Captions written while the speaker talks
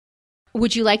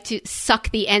would you like to suck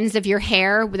the ends of your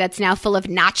hair that's now full of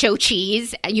nacho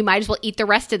cheese? You might as well eat the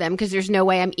rest of them because there's no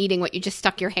way I'm eating what you just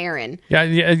stuck your hair in.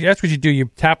 Yeah, that's what you do. You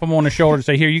tap them on the shoulder and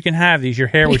say, here, you can have these. Your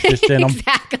hair was just in them.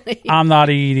 Exactly. I'm not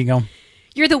eating them.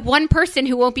 You're the one person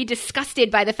who won't be disgusted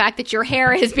by the fact that your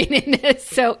hair has been in this.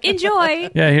 So enjoy.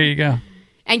 Yeah, here you go.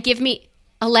 And give me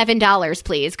 $11,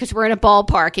 please, because we're in a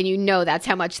ballpark and you know that's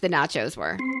how much the nachos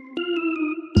were.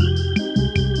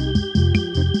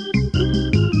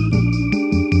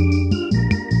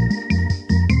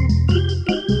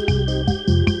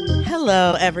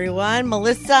 Hello, everyone.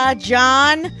 Melissa,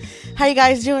 John, how you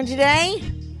guys doing today?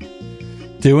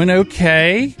 Doing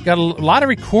okay. Got a lot of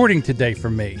recording today for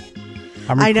me.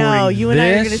 I know. You and I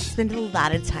are going to this. spend a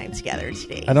lot of time together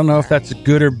today. I don't know if that's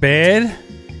good or bad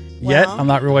yet. Well, I'm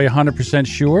not really 100%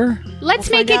 sure. Let's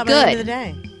we'll make find it out by the end of the good.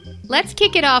 day. Let's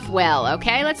kick it off well,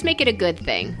 okay? Let's make it a good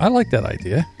thing. I like that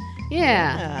idea.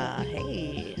 Yeah.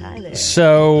 Hey, hi there.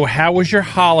 So, how was your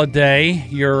holiday?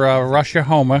 Your Rosh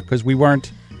Hashanah, because we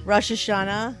weren't Rosh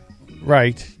Hashanah.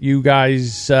 right. You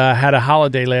guys had a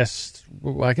holiday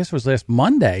I guess it was last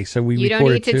Monday, so we You don't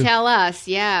recorded need to too. tell us.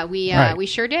 Yeah, we Right. we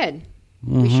sure did.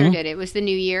 We sure did. It was the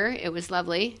new year. It was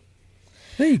lovely.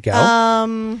 There you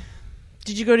go.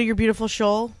 Did you go to your beautiful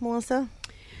shul, Melissa?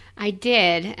 I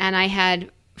did, and I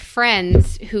had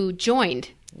friends who joined.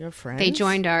 Your friends? They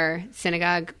joined our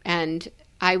synagogue, and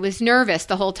I was nervous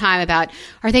the whole time about,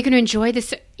 are they going to enjoy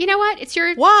this? You know what? It's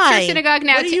your, Why? it's your synagogue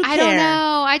now. What do you I don't care?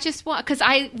 know. I just want, because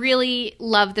I really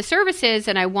love the services,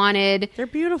 and I wanted, They're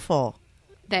beautiful.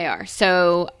 they are.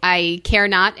 So I care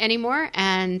not anymore.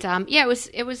 And yeah,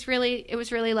 it was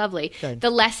really lovely. Good. The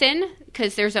lesson,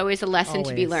 because there's always a lesson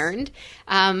to be Always.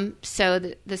 learned. So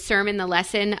the sermon, the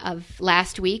lesson of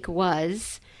last week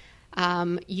was,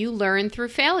 you learn through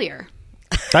failure.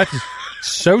 That's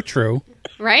so true.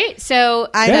 Right? So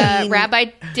I the mean- rabbi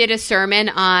did a sermon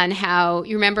on how,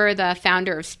 you remember the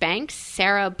founder of Spanx,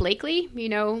 Sarah Blakely? You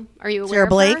know, are you aware Sarah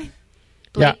Blake? of her?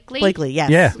 Yeah. Blakely?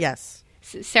 Yes. Yeah. Yes.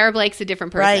 Sarah Blake's a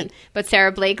different person. Right. But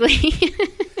Sarah Blakely,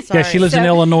 Sorry. Yeah, she lives in So-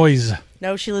 Illinois.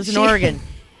 No, she lives in Oregon.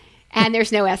 and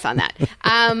there's no S on that.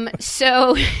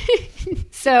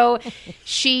 So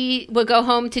she would go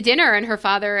home to dinner, and her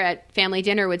father at family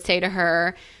dinner would say to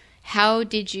her, how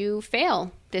did you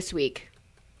fail this week?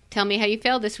 Tell me how you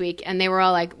failed this week. And they were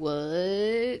all like, what?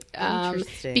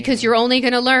 Interesting. Because you're only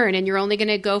going to learn, and you're only going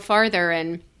to go farther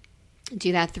and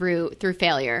do that through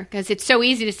failure. Because it's so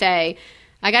easy to say,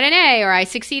 I got an A, or I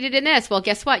succeeded in this. Well,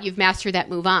 guess what? You've mastered that.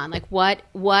 Move on. Like, what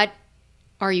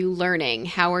are you learning?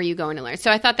 How are you going to learn?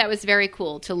 So I thought that was very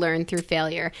cool to learn through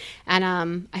failure. And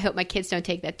I hope my kids don't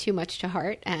take that too much to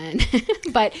heart. And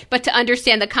but to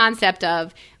understand the concept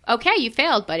of, okay, you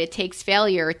failed, but it takes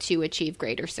failure to achieve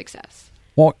greater success.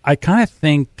 Well, I kind of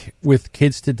think with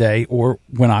kids today, or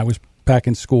when I was back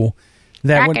in school,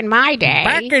 that Back in my day.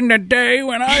 back in the day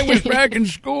when I was back in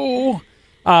school,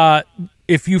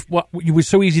 if you it was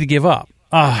so easy to give up.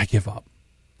 I give up.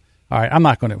 All right, I'm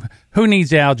not going to. Who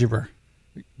needs algebra?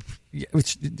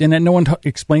 And then no one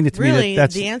explained it to me. Really,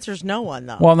 That's the answer's no one,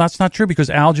 though. well, that's not true because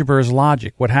algebra is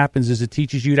logic. What happens is it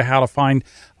teaches you how to find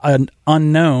an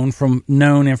unknown from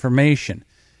known information.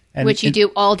 And, Which you and-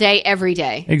 do all day, every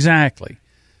day. Exactly.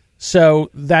 So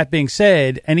that being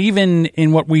said, and even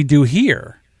in what we do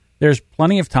here, there's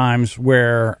plenty of times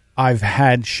where I've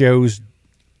had shows,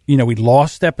 we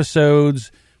lost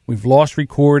episodes, we've lost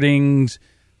recordings,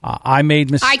 I made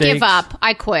mistakes. I give up.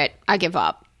 I quit. I give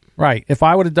up. Right. If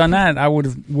I would have done that, I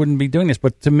wouldn't be doing this.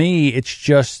 But to me, it's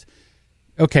just,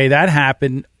 okay, that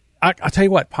happened. I'll tell you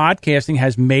what, podcasting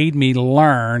has made me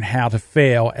learn how to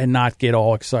fail and not get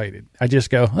all excited. I just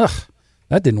go, ugh,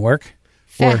 that didn't work.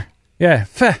 Feh. Or, yeah,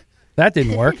 that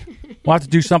didn't work. We'll have to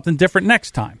do something different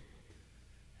next time.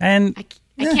 And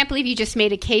I can't believe you just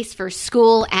made a case for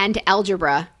school and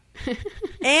algebra.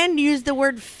 And use the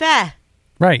word "feh."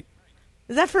 right.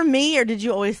 Is that for me, or did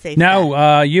you always say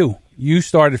No, you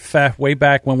started way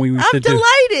back when we used I'm to do.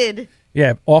 delighted.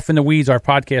 Yeah, Off in the Weeds, our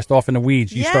podcast, Off in the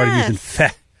Weeds. You started using Yes. "feh."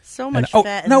 So much And,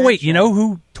 feh in no, that wait. You show. know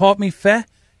who taught me "feh"?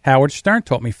 Howard Stern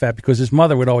taught me "feh" because his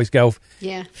mother would always go,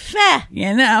 Yeah. Feh.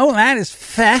 that is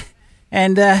 "feh."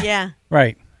 And, Yeah.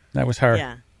 right. That was her.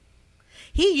 Yeah.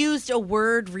 He used a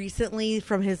word recently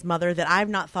from his mother that I've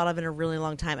not thought of in a really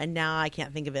long time, and now I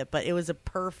can't think of it, but it was a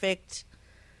perfect...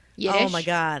 Yiddish? Oh, my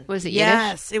God. Was it Yiddish?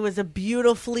 Yes. It was a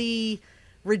beautifully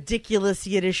ridiculous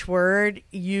Yiddish word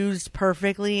used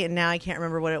perfectly, and now I can't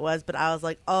remember what it was, but I was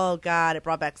like, oh, God, it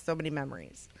brought back so many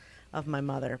memories of my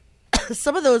mother.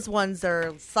 Some of those ones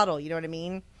are subtle, you know what I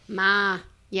mean? Ma.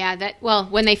 Yeah,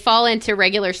 when they fall into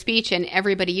regular speech and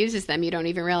everybody uses them, you don't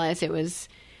even realize it was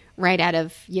right out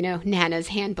of, Nana's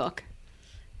handbook.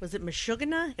 Was it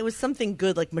Meshuggah? It was something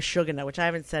good like Meshuggah, which I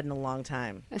haven't said in a long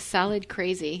time. A solid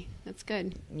crazy. That's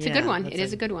good. It's a Yeah, good one. that's It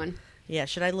is a good one. Yeah,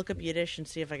 should I look up Yiddish and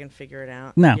see if I can figure it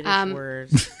out? No. Yiddish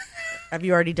words. Have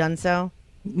you already done so?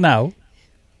 No.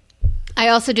 I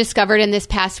also discovered in this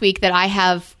past week that I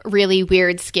have really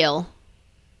weird skill.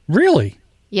 Really?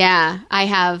 Yeah, I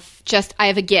have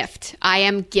a gift. I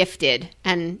am gifted,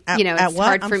 and At it's what?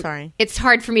 hard I'm for sorry. it's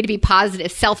hard for me to be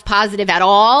self-positive at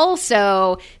all.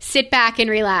 So sit back and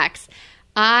relax.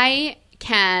 I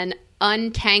can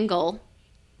untangle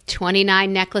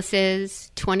 29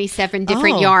 necklaces, 27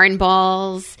 different Oh. yarn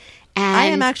balls, and I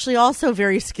am actually also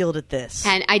very skilled at this.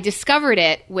 and I discovered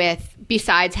it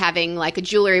besides having like a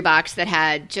jewelry box that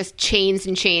had just chains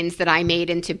and chains that I made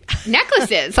into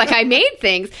necklaces. Like I made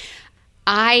things.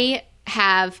 I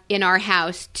have in our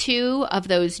house 2 of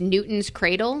those Newton's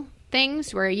cradle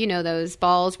things where, those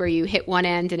balls where you hit one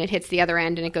end and it hits the other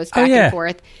end and it goes back yeah. and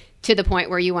forth to the point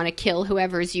where you want to kill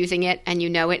whoever's using it and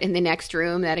it in the next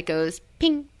room that it goes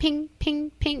ping, ping,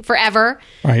 ping, ping forever.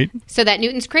 Right. So that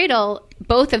Newton's cradle,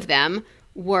 both of them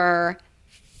were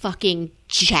fucking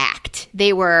jacked.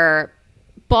 They were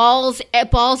balls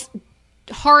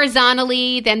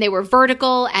horizontally, then they were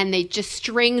vertical, and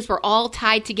strings were all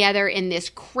tied together in this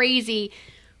crazy,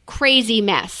 crazy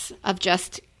mess of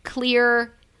just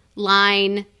clear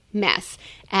line mess.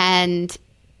 And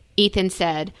Ethan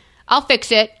said, "I'll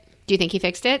fix it." Do you think he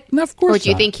fixed it? No, of course Or do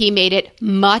you not. think he made it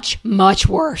much, much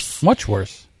worse? Much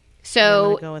worse. I'm So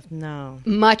gonna go with no.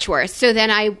 much worse. So then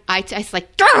I was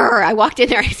like, "Grr!" I walked in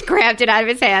there, I grabbed it out of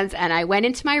his hands, and I went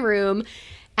into my room.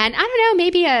 And I don't know,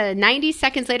 maybe 90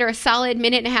 seconds later, a solid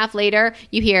minute and a half later,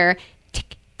 you hear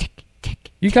tick, tick, tick.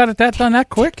 You got it done that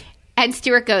quick? And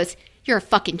Stuart goes, "You're a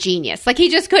fucking genius." Like he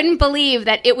just couldn't believe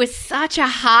that it was such a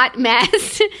hot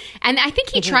mess. And I think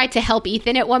he tried to help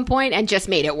Ethan at one point and just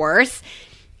made it worse.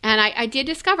 And I did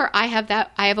discover I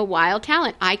have a wild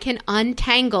talent. I can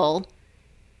untangle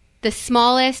the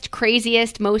smallest,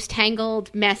 craziest, most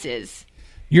tangled messes.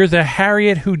 You're the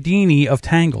Harriet Houdini of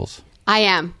tangles. I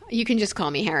am. You can just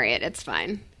call me Harriet. It's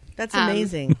fine. That's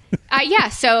amazing. Yeah.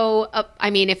 So,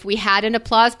 if we had an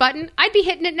applause button, I'd be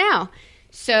hitting it now.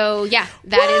 So, yeah,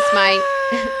 that is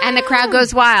my. And the crowd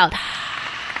goes wild.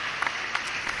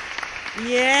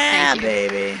 Yeah, Thank you.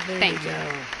 baby. There Thank you.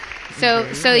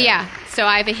 go. So yeah. So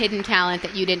I have a hidden talent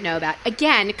that you didn't know about.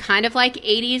 Again, kind of like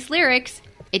 80s lyrics.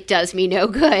 It does me no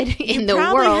good in the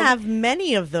Probably world. have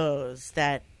many of those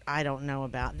that I don't know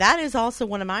about. That is also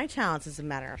one of my talents, as a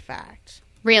matter of fact.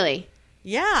 Really?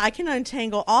 Yeah, I can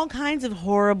untangle all kinds of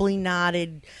horribly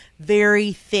knotted,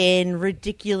 very thin,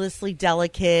 ridiculously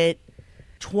delicate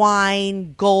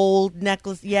twine, gold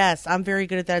necklace. Yes, I'm very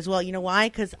good at that as well. You know why?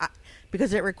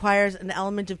 Because it requires an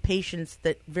element of patience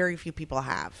that very few people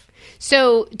have.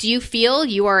 So do you feel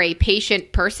you are a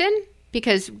patient person?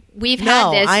 Because we've had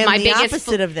No, this. I am my the biggest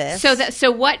opposite of this.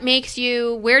 So what makes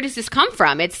you? Where does this come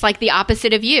from? It's like the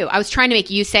opposite of you. I was trying to make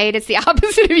you say it. It's the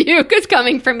opposite of you because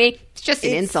coming from me, it's just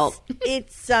an insult.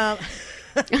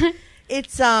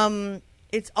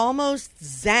 It's almost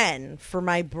zen for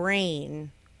my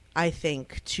brain, I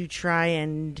think, to try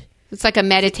and. It's like a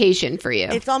meditation for you.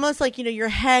 It's almost like, your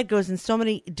head goes in so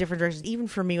many different directions. Even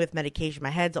for me with medication,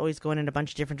 my head's always going in a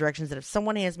bunch of different directions. That if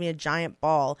someone hands me a giant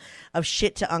ball of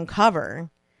shit to uncover,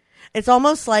 it's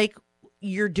almost like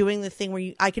you're doing the thing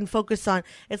where I can focus on.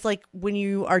 It's like when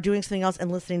you are doing something else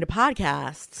and listening to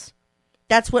podcasts.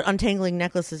 That's what untangling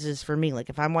necklaces is for me. Like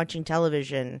if I'm watching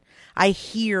television, I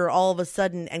hear all of a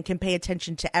sudden and can pay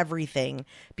attention to everything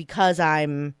because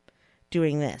I'm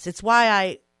doing this. It's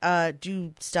why I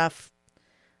do stuff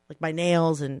like my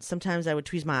nails, and sometimes I would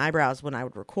tweeze my eyebrows when I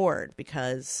would record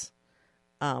because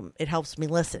it helps me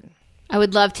listen. I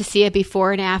would love to see a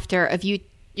before and after of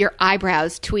your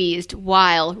eyebrows tweezed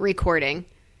while recording.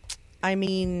 I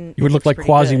mean, You would it look looks like pretty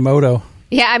Quasimodo.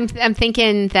 Yeah, I'm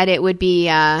thinking that it would be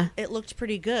good. It looked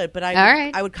pretty good, but All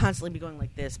right. I would constantly be going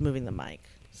like this, moving the mic.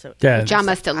 So Yeah. John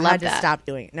must have I loved had to that. stop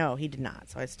doing it. No, he did not.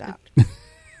 So I stopped.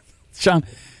 John,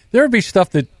 there would be stuff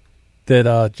that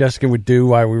Jessica would do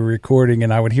while we were recording,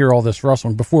 and I would hear all this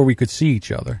rustling before we could see each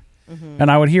other. Mm-hmm.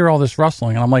 And I would hear all this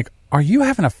rustling, and I'm like, are you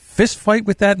having a fist fight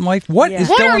with that mic? What Yeah. is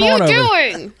What going are you on over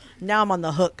doing? Now I'm on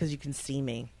the hook because you can see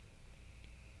me.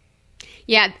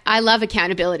 Yeah, I love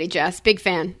accountability, Jess. Big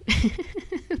fan.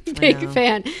 Big know.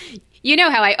 fan. You know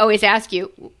how I always ask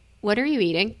you, what are you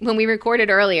eating? When we recorded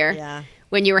earlier, Yeah.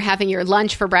 when you were having your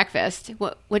lunch for breakfast,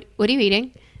 what are you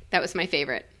eating? That was my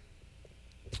favorite.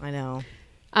 I know.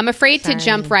 I'm afraid to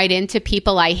jump right into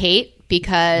people I hate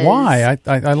because Why?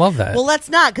 I love that. Well, let's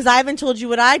not, because I haven't told you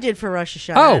what I did for Rosh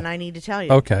Hashanah, Oh. and I need to tell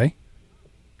you. Okay.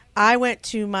 I went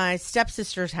to my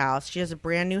stepsister's house. She has a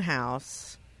brand new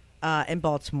house in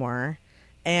Baltimore.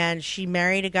 And she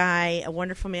married a guy, a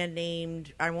wonderful man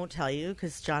named, I won't tell you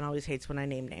because John always hates when I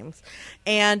name names.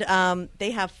 And they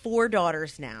have 4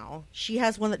 daughters now. She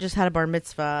has one that just had a bar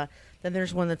mitzvah. Then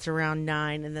there's one that's around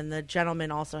 9. And then the gentleman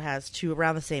also has 2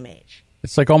 around the same age.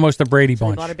 It's like almost a Brady So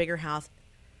bunch. they bought a bigger house.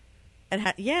 It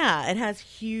has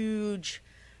huge,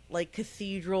 like,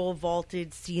 cathedral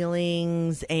vaulted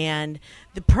ceilings. And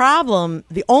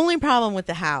the only problem with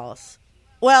the house,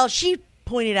 well, she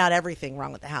pointed out everything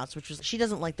wrong with the house, which was she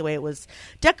doesn't like the way it was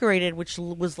decorated, which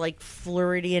was like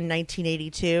Floridian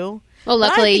 1982. Well,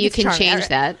 luckily you can change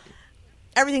that.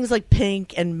 Everything's like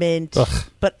pink and mint, Ugh.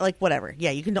 but like whatever.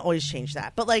 Yeah, you can always change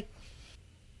that. But like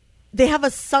they have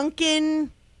a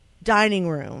sunken dining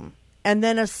room and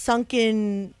then a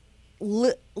sunken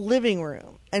living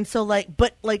room. And so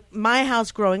but my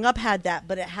house growing up had that,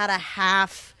 but it had a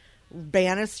half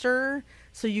banister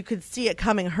so you could see it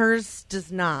coming. Hers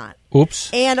does not.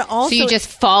 Oops. And also, So you just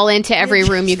fall into every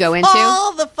room you go into?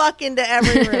 Fall the fuck into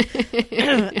every room.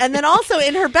 And then also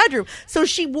in her bedroom. So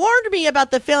she warned me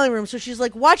about the failing room. So she's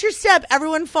like, watch your step.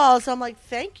 Everyone falls. So I'm like,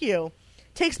 thank you.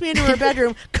 Takes me into her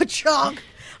bedroom. Ka-chunk.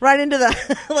 Right into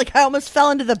the, like I almost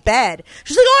fell into the bed.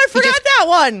 She's like, oh, I forgot that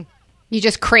one. You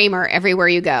just Kramer everywhere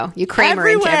you go. You Kramer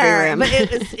into every room. But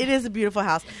it is a beautiful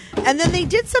house. And then they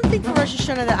did something for Rosh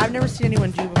Hashanah that I've never seen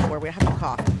anyone do before. We have to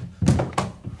cough.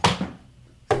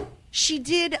 She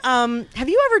did, have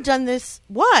you ever done this?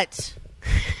 What?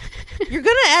 You're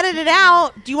going to edit it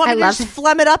out. Do you want me to just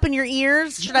phlegm it up in your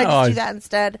ears? Should I just do that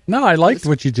instead? No, I liked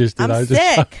what you just did. I'm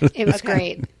sick. It was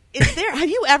great. Have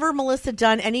you ever, Melissa,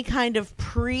 done any kind of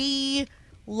pre-lunch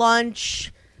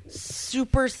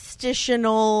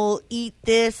superstitional eat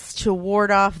this to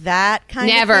ward off that kind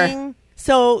of thing?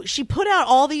 So she put out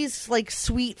all these like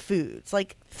sweet foods,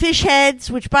 like fish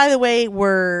heads, which by the way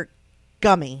were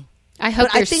gummy. I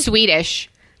hope they're Swedish.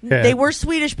 Yeah. They were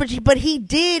Swedish, but he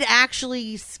did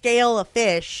actually scale a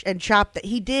fish and chop that.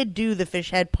 He did do the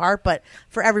fish head part, but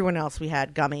for everyone else we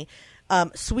had gummy.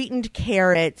 Sweetened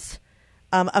carrots,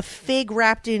 a fig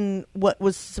wrapped in what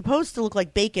was supposed to look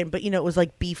like bacon, but it was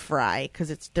like beef fry because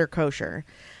they're kosher.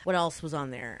 What else was on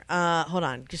there? Hold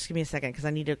on, just give me a second because I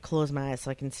need to close my eyes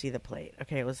so I can see the plate.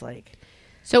 Okay, it was like.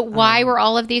 So why were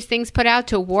all of these things put out?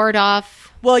 To ward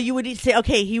off? Well, you would say,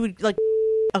 okay, he would like,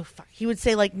 oh fuck, he would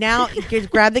say like, now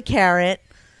grab the carrot,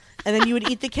 and then you would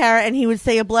eat the carrot, and he would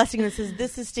say a blessing that says,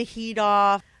 this is to heat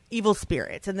off evil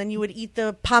spirits, and then you would eat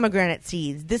the pomegranate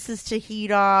seeds. This is to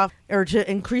heat off or to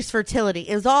increase fertility.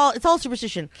 It's all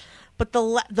superstition, but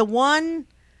the one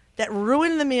that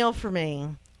ruined the meal for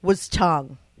me was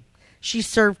tongue. She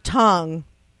served tongue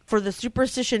for the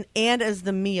superstition and as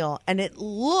the meal, and it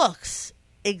looks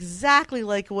exactly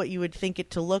like what you would think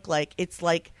it to look like. It's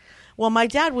like, well, my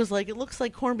dad was like, it looks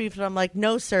like corned beef, and I'm like,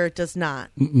 no, sir, it does not.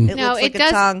 It looks like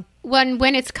a tongue.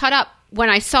 When it's cut up. When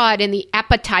I saw it in the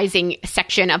appetizing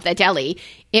section of the deli,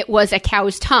 it was a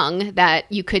cow's tongue that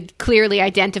you could clearly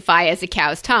identify as a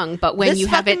cow's tongue. But when you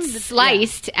have it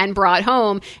sliced and brought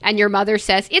home, and your mother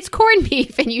says it's corned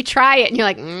beef, and you try it, and you're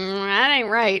like, that ain't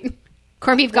right.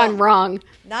 Corned beef gone wrong.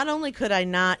 Not only could I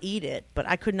not eat it, but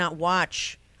I could not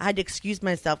watch. I had to excuse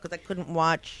myself because I couldn't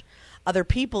watch other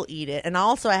people eat it. And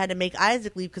also I had to make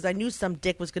Isaac leave because I knew some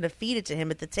dick was going to feed it to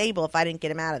him at the table if I didn't get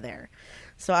him out of there.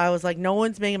 So I was like, no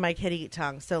one's making my kid eat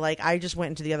tongue. So like I just went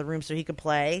into the other room so he could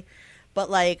play. But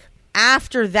like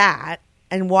after that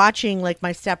and watching like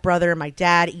my stepbrother and my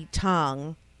dad eat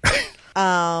tongue,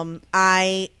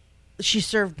 she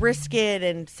served brisket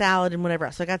and salad and whatever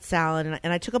else. So I got salad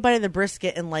and I took a bite of the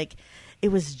brisket and like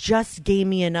it was just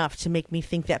gamey enough to make me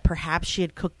think that perhaps she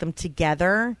had cooked them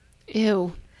together.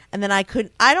 Ew. And then I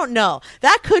don't know.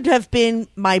 That could have been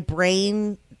my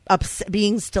brain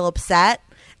being still upset.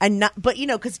 And not, but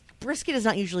because brisket is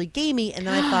not usually gamey. And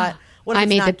then I thought, what if I it's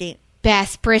made not the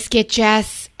best brisket,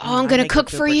 Jess. Oh, I'm going to cook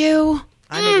for you.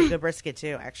 I make a good brisket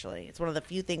too, actually. It's one of the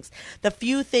few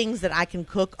things that I can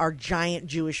cook are giant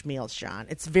Jewish meals, John.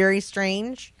 It's very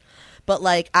strange. But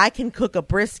like I can cook a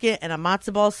brisket and a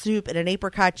matzo ball soup and an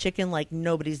apricot chicken like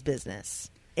nobody's business.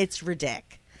 It's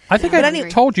ridiculous. I think I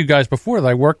told you guys before that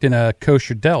I worked in a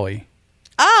kosher deli.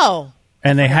 Oh.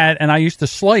 And I used to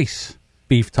slice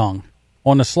beef tongue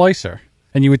on the slicer.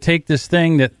 And you would take this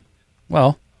thing that,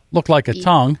 well, looked like a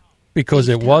tongue because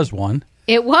it was one.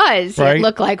 It was. Right? It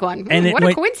looked like one. And what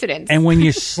a coincidence. And when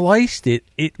you sliced it,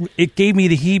 it gave me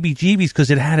the heebie-jeebies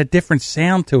because it had a different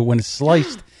sound to it when it's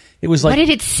sliced. It was like, what did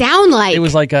it sound like? It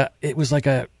was like a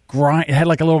grind. It had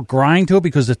like a little grind to it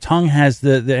because the tongue has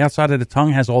the outside of the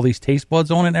tongue has all these taste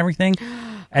buds on it and everything.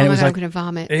 And Oh it my was God, I'm like, going to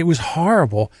vomit. it was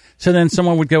horrible. So then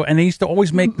someone would go, and they used to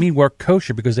always make me work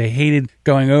kosher because they hated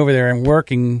going over there and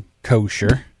working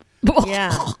kosher.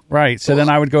 Yeah. Right. So then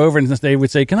I would go over and they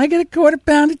would say, "Can I get a quarter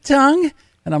pound of tongue?"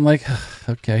 And I'm like,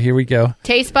 "Okay, here we go."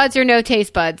 Taste buds or no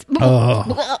taste buds?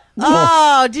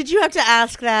 Oh, did you have to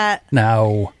ask that?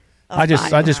 No. I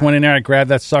just went in there, I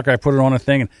grabbed that sucker, I put it on a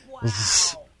thing, and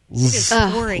It's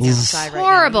pouring outside right now.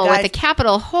 Horrible You with guys- a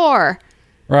capital whore.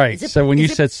 right. So when you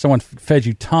is it- said someone fed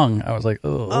you tongue, I was like,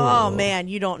 Oh man,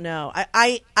 you don't know.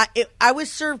 I was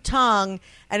served tongue,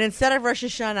 and instead of Rosh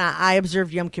Hashanah, I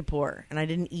observed Yom Kippur, and I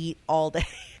didn't eat all day.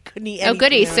 Couldn't eat. Oh, anything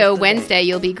goody. the rest So of the day. Wednesday,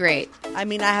 you'll be great. I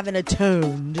mean, I haven't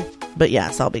atoned, but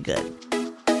yes, I'll be good.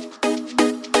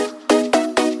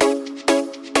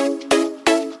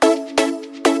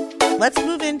 Let's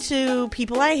move into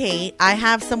people I hate. I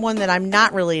have someone that I'm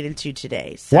not related to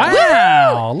today. So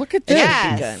wow, look at this.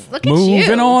 Yes. Look at you.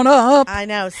 Moving on up. I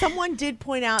know. Someone did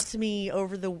point out to me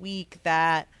over the week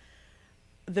that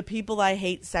the people I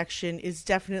hate section is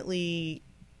definitely,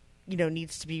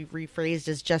 needs to be rephrased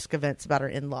as Jessica vents about her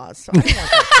in-laws. So I don't want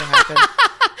that to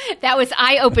happen. That was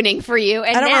eye-opening for you.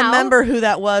 And I don't now, remember who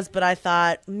that was, but I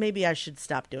thought maybe I should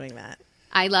stop doing that.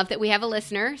 I love that we have a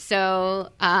listener. So,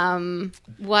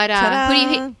 what?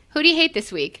 Ta-da. Who do you hate this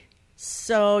week?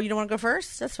 So you don't want to go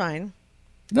first? That's fine.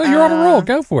 No, you're on a roll.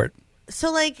 Go for it.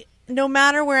 So, no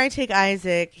matter where I take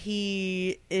Isaac,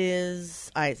 he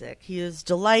is Isaac. He is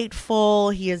delightful.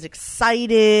 He is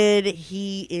excited.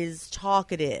 He is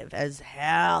talkative as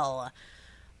hell.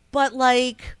 But,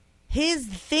 his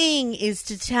thing is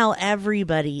to tell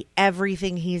everybody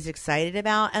everything he's excited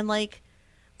about. And,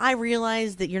 I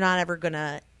realize that you're not ever going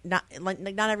to, not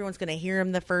everyone's going to hear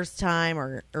him the first time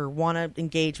or want to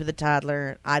engage with a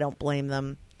toddler. I don't blame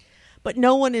them. But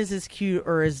no one is as cute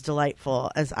or as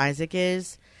delightful as Isaac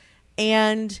is.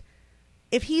 And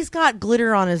if he's got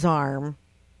glitter on his arm,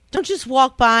 don't just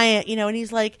walk by it, and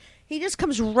he's he just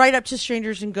comes right up to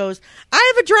strangers and goes,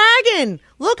 "I have a dragon.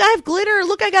 Look, I have glitter.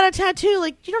 Look, I got a tattoo."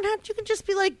 You can just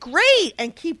be "Great,"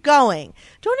 and keep going.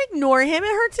 Don't ignore him. It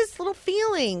hurts his little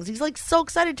feelings. He's so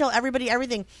excited to tell everybody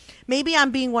everything. Maybe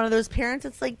I'm being one of those parents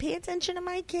that's pay attention to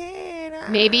my kid.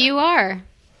 Maybe you are.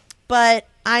 But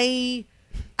I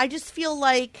just feel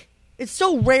it's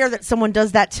so rare that someone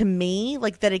does that to me,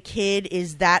 that a kid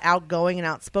is that outgoing and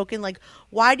outspoken.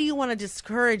 Why do you want to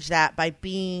discourage that by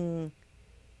being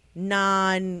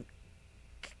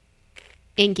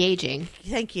Engaging.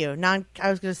 thank you, I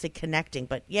was going to say connecting,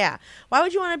 but yeah. Why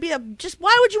would you want to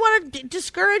why would you want to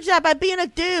discourage that by being a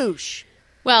douche?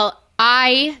 Well,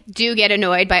 I do get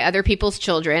annoyed by other people's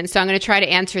children, so I'm going to try to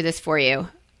answer this for you.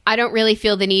 I don't really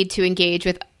feel the need to engage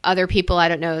with other people I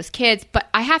don't know as kids, but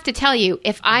I have to tell you,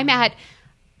 if I'm at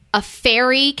a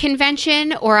fairy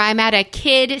convention or I'm at a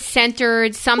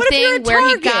kid-centered something where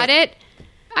he got it,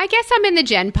 I guess I'm in the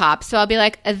Gen Pop, so I'll be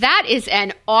like, "That is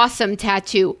an awesome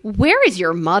tattoo. Where is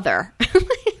your mother?"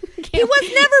 He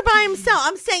was never by himself.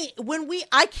 I'm saying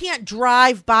I can't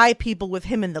drive by people with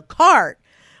him in the cart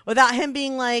without him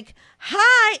being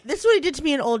 "Hi." This is what he did to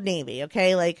me in Old Navy.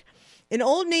 Okay, in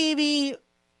Old Navy,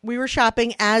 we were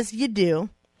shopping as you do,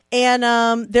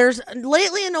 and there's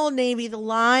lately in Old Navy the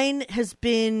line has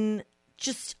been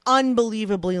just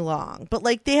unbelievably long, but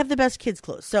they have the best kids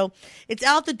clothes. So it's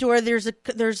out the door.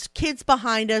 There's kids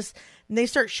behind us, and they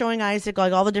start showing Isaac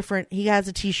all the different. He has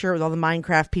a T-shirt with all the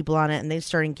Minecraft people on it, and they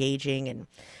start engaging. And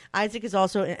Isaac is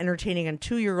also entertaining a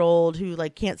 2-year-old who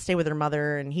can't stay with her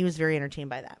mother, and he was very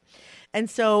entertained by that. And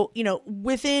so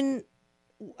within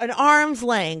an arm's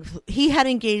length, he had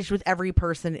engaged with every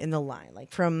person in the line,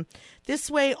 from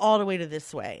this way all the way to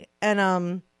this way.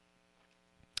 And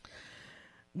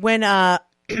when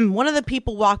one of the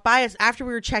people walked by us after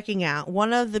we were checking out,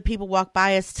 one of the people walked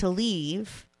by us to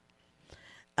leave,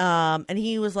 and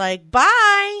he was like,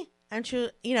 "Bye," and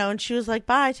she was like,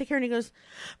 "Bye, take care," and he goes,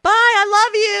 "Bye, I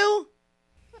love you."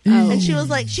 And she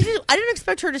was I didn't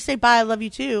expect her to say, "Bye, I love you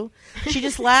too." She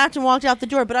just laughed and walked out the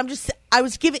door. But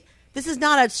this is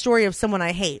not a story of someone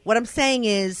I hate. What I'm saying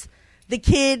is the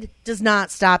kid does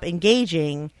not stop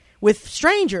engaging with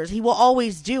strangers. He will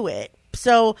always do it.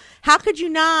 So how could you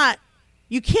not?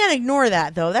 You can't ignore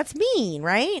that, though. That's mean,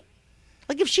 right?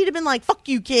 If she'd have been "Fuck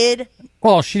you, kid."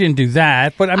 Well, she didn't do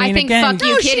that, but I think again, "fuck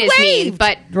you, kid" is mean,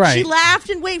 but right. She laughed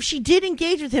and waved. She did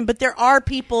engage with him, but there are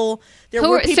people. There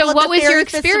were people so at what the was Fairy your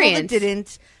Festival experience? that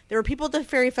didn't. There were people at the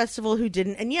Fairy Festival who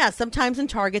didn't. And yeah, sometimes in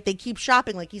Target they keep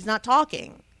shopping he's not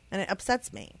talking, and it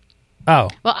upsets me. Oh.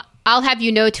 Well, I'll have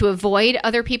you know, to avoid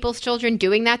other people's children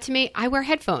doing that to me, I wear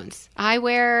headphones. I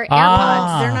wear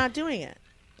AirPods. They're not doing it.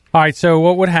 All right, so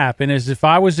what would happen is if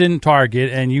I was in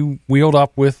Target and you wheeled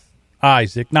up with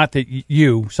Isaac, not that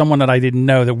you, someone that I didn't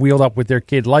know that wheeled up with their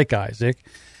kid like Isaac,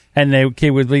 and the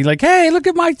kid would be like, "Hey, look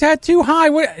at my tattoo!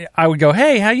 Hi!" I would go,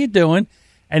 "Hey, how you doing?"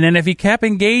 And then if he kept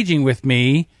engaging with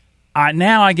me,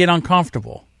 now I get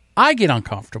uncomfortable. Because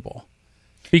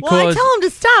Well, I tell him to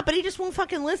stop, but he just won't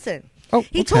fucking listen. Oh,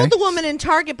 He okay. told the woman in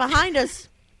Target behind us,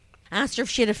 asked her if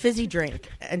she had a fizzy drink,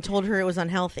 and told her it was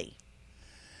unhealthy.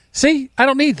 See, I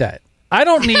don't need that. I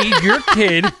don't need your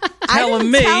kid I telling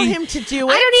didn't me. tell him to do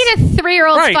it. I don't need a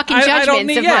 3-year-old's Right, fucking I judgments don't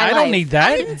need, of yeah, my I life. don't need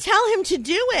that. I didn't tell him to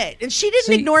do it, and she didn't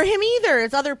See- ignore him either.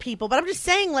 It's other people, but I'm just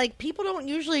saying, like, people don't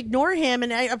usually ignore him,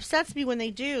 and it upsets me when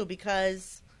they do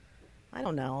because I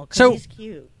don't know. 'Cause So- he's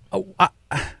cute.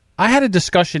 I had a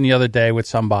discussion the other day with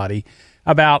somebody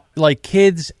about like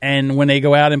kids and when they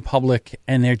go out in public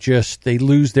and they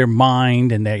lose their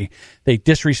mind and they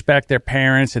disrespect their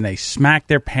parents and they smack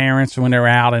their parents when they're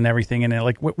out and everything, and they're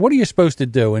like, what are you supposed to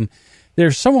do? And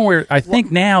there's someone where I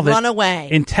think now that Run away.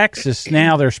 in Texas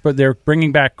now they're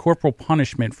bringing back corporal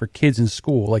punishment for kids in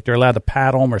school, like they're allowed to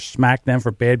paddle them or smack them for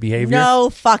bad behavior.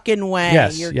 No fucking way.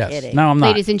 yes, You're yes. kidding. No, I'm not.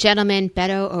 Ladies and gentlemen,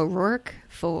 Beto O'Rourke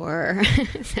for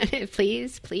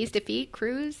please defeat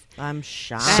Cruz. I'm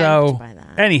shocked So by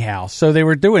that. anyhow, so they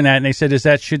were doing that, and they said,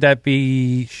 should that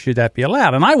be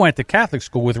allowed?" And I went to Catholic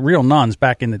school with real nuns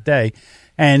back in the day,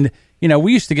 and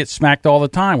we used to get smacked all the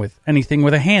time with anything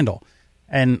with a handle,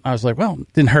 and I was like, well,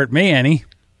 it didn't hurt me any.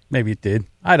 Maybe it did.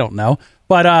 I don't know.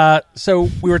 But so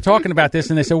we were talking about this,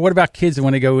 and they said, what about kids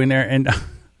when they go in there? And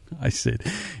I said,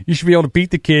 you should be able to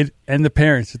beat the kid and the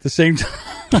parents at the same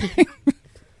time.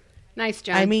 Nice,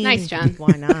 John. I mean, nice, John.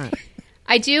 why not?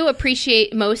 I do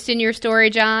appreciate most in your story,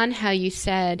 John, how you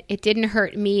said it didn't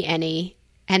hurt me any.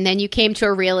 And then you came to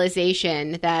a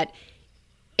realization that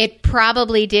it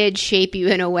probably did shape you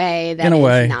in a way that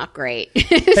is not great.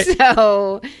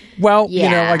 So, well,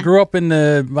 yeah. I grew up in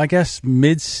the, I guess,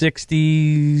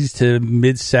 mid-'60s to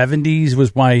mid-'70s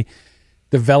was my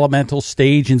developmental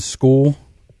stage in school,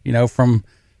 from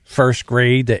first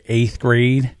grade to 8th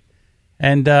grade.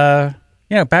 And,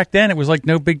 back then it was like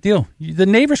no big deal. The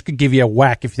neighbors could give you a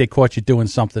whack if they caught you doing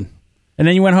something. And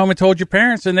then you went home and told your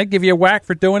parents, and they'd give you a whack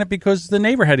for doing it because the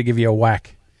neighbor had to give you a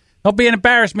whack. Don't be and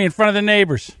embarrass me in front of the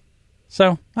neighbors.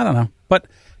 So, I don't know. But,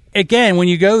 again, when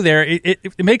you go there, it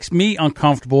makes me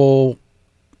uncomfortable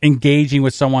engaging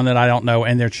with someone that I don't know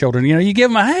and their children. You give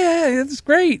them a, hey, that's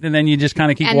great. And then you just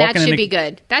kind of keep and walking. That should be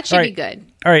good. That should be good.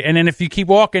 All right. And then if you keep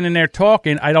walking and they're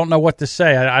talking, I don't know what to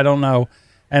say. I don't know.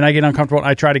 And I get uncomfortable and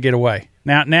I try to get away.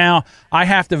 Now I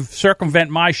have to circumvent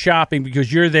my shopping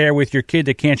because you're there with your kid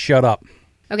that can't shut up.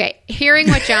 Okay, hearing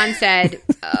what John said,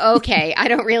 okay, I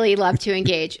don't really love to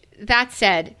engage. That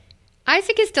said,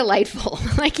 Isaac is delightful.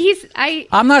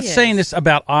 I'm not saying this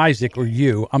about Isaac or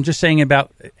you. I'm just saying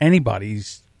about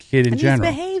anybody's kid in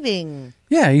general. He's behaving.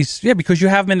 Yeah, because you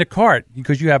have him in the cart. You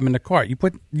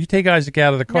take Isaac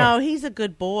out of the cart. No, he's a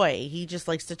good boy. He just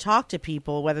likes to talk to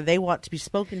people, whether they want to be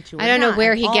spoken to or I don't know not.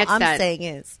 where And he all gets I'm that. saying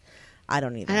is, I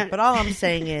don't either. But all I'm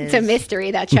saying is, it's a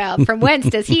mystery, that child. From whence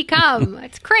does he come?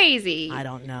 It's crazy. I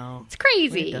don't know. It's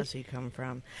crazy. Where does he come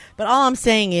from? But all I'm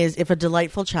saying is, if a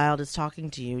delightful child is talking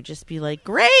to you, just be like,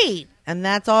 great. And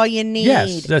that's all you need.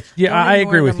 Yes, Don't I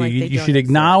ignore agree with them you. like they You don't should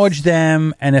acknowledge exist.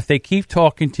 them, and if they keep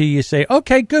talking to you, say,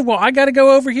 okay, good, well, I got to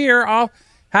go over here. I'll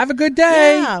have a good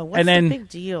day. Yeah, what's and then the big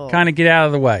deal? kind of get out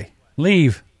of the way.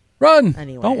 Leave. Run.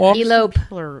 Anyway, Don't walk. Elope.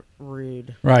 People are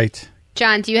rude. Right.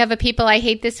 John, do you have a people I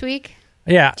hate this week?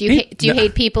 Yeah. Do you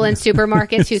hate people in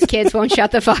supermarkets whose kids won't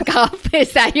shut the fuck up?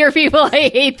 Is that your people I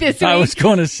hate this week? I was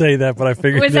going to say that, but I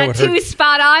figured Was that that would too hurt.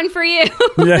 spot on for you?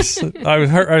 Yes, I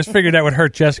was figuring that would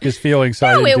hurt Jessica's feelings. So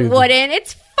I No, didn't it do that. wouldn't.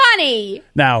 It's funny.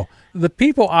 Now, the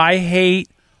people I hate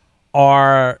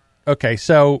are okay.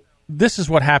 So this is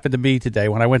what happened to me today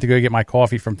when I went to go get my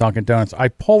coffee from Dunkin' Donuts. I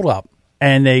pulled up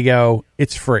and they go,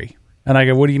 "It's free," and I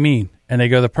go, "What do you mean?" And they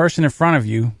go, "The person in front of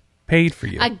you paid for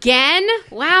you." Again?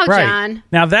 Wow, Right. John.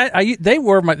 Now they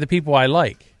were the people I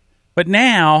like, but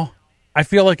now I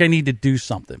feel like I need to do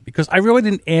something because I really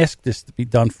didn't ask this to be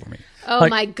done for me. Oh, Like,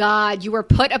 my God. You were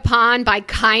put upon by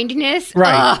kindness?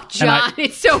 Right. Oh, And I John,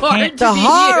 it's so hard can't- to The be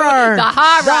horror. you. The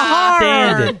horror.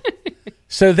 Stand it.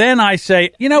 So then I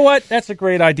say, you know what? That's a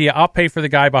great idea. I'll pay for the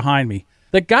guy behind me.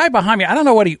 The guy behind me, I don't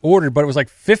know what he ordered, but it was like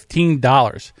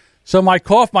 $15. So my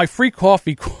free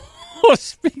coffee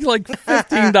cost me like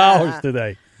 $15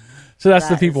 today. So that's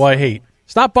the That people is I hate.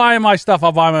 Stop buying my stuff.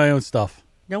 I'll buy my own stuff.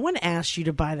 No one asked you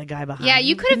to buy the guy behind. Yeah,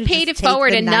 you could have paid it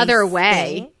forward another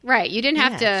way. Right. You didn't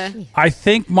have to. I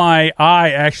think my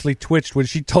eye actually twitched when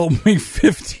she told me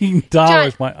 $15.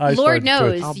 John, My eye Lord started to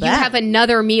knows twitch. you have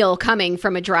another meal coming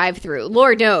from a drive-through.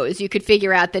 Lord knows you could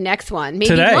figure out the next one.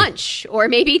 Maybe Today. lunch or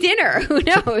maybe dinner. Who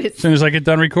knows? As soon as I get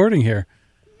done recording here.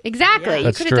 Exactly. You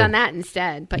That's could have true. done that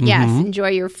instead. But yes, enjoy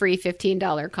your free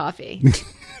 $15 coffee.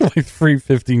 Like free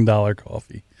 $15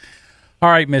 coffee. All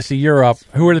right, Missy, you're up.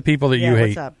 Who are the people that you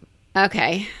hate? What's up?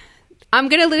 Okay. I'm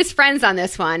going to lose friends on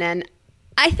this one, and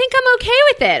I think I'm okay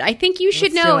with it. I think you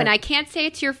should Let's know, do and it. I can't say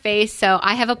it to your face, so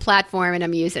I have a platform and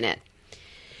I'm using it.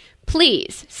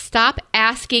 Please stop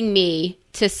asking me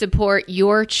to support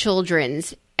your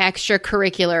children's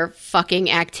extracurricular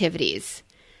fucking activities.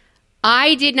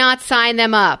 I did not sign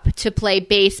them up to play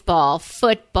baseball,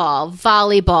 football,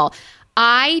 volleyball.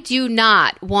 I do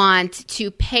not want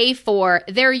to pay for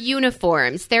their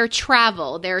uniforms, their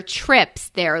travel, their trips,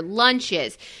 their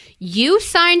lunches. You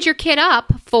signed your kid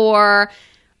up for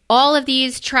all of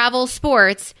these travel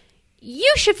sports.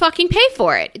 You should fucking pay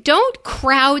for it. Don't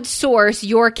crowdsource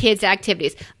your kids'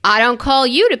 activities. I don't call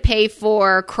you to pay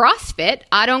for CrossFit.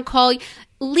 I don't call you.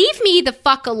 Leave me the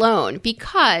fuck alone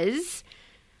because,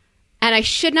 and I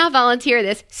should not volunteer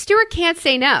this, Stuart can't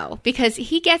say no because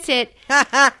he gets it. He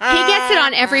gets it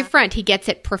on every front. He gets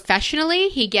it professionally.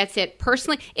 He gets it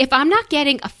personally. If I'm not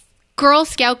getting a Girl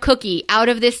Scout cookie out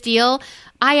of this deal,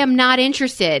 I am not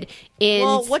interested in.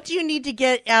 Well, what do you need to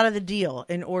get out of the deal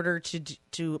in order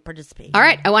to participate? All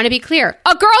right, I want to be clear.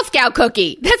 A Girl Scout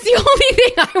cookie. That's the only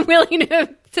thing I'm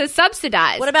willing to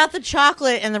subsidize. What about the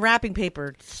chocolate and the wrapping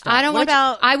paper stuff? I don't what want.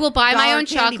 about I will buy my dollar own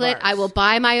candy chocolate. bars? I will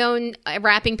buy my own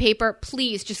wrapping paper.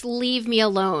 Please, just leave me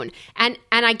alone. And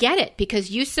I get it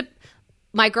because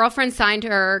my girlfriend signed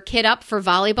her kid up for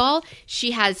volleyball.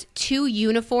 She has 2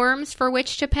 uniforms for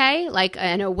which to pay, like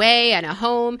an away and a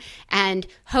home, and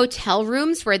hotel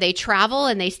rooms where they travel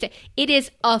and they stay. It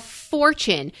is a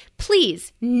fortune.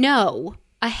 Please know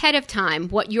ahead of time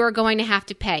what you're going to have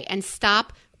to pay and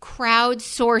stop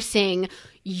crowdsourcing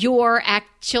your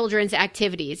children's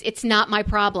activities. It's not my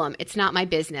problem. It's not my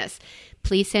business.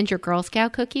 Please send your Girl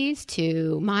Scout cookies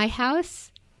to my house.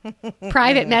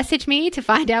 Private message me to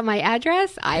find out my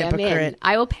address. I am in. Hypocrite.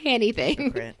 I will pay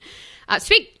anything.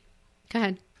 Speak. Go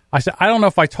ahead. I said, I don't know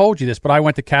if I told you this, but I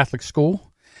went to Catholic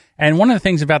school. And one of the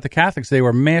things about the Catholics, they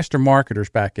were master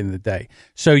marketers back in the day.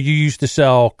 So you used to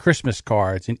sell Christmas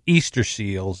cards and Easter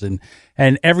seals and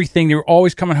everything. They were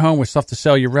always coming home with stuff to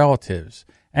sell your relatives.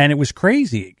 And it was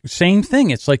crazy. Same thing.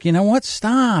 It's like, you know what?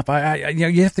 Stop.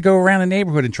 You have to go around the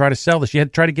neighborhood and try to sell this. You had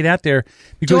to try to get out there.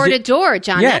 Door to door,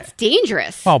 John. Yeah. That's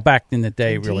dangerous. Well, back in the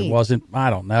day, it really wasn't. I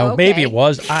don't know. Okay. Maybe it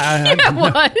was. It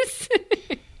was.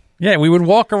 Yeah, we would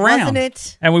walk around. Wasn't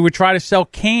it? And we would try to sell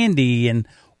candy and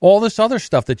all this other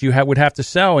stuff that you would have to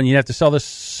sell. And you'd have to sell this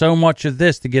so much of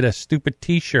this to get a stupid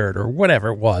T-shirt or whatever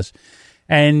it was.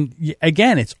 And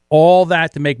again, it's all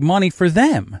that to make money for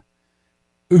them.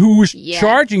 Who was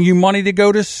charging you money to go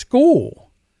to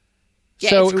school.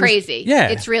 Yeah, So it's crazy. Yeah.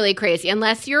 It's really crazy.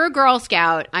 Unless you're a Girl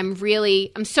Scout, I'm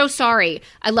so sorry.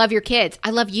 I love your kids.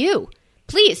 I love you.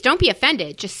 Please don't be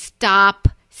offended. Just stop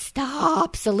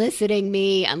soliciting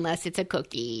me unless it's a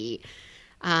cookie.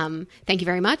 Thank you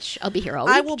very much. I'll be here all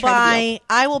week.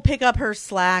 I will pick up her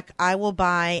slack. I will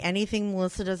buy anything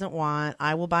Melissa doesn't want.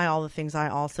 I will buy all the things I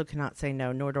also cannot say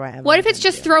no, nor do I have. What if it's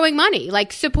just throwing money?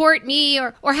 Like support me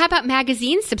or how about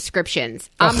magazine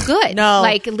subscriptions? I'm good. No,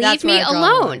 like leave that's me where I draw the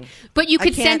alone. line. But you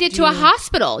could send it to a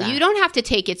hospital. that. You don't have to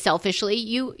take it selfishly.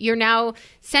 You're now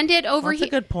send it over That's here.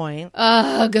 a good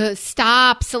point.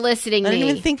 Stop soliciting I me. didn't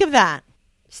even think of that.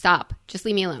 Stop. Just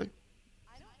leave me alone.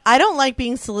 I don't like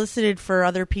being solicited for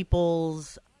other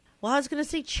people's. Well, I was going to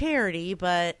say charity,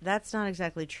 but that's not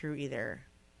exactly true either.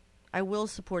 I will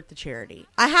support the charity.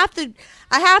 I have to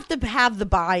have the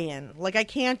buy-in. Like I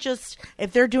can't just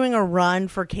if they're doing a run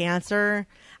for cancer,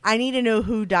 I need to know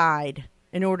who died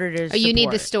in order to. You need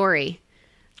the support. story.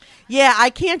 Yeah, I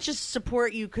can't just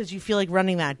support you because you feel like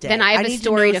running that day. Then I have a need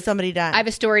story to know to somebody died. I have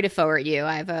a story to forward you.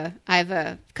 I have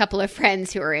a couple of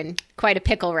friends who are in quite a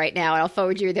pickle right now, and I'll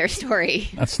forward you their story.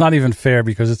 That's not even fair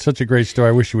because it's such a great story.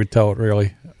 I wish you would tell it,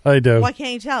 really. I do. Why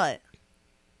can't you tell it?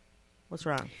 What's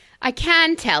wrong? I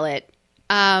can tell it.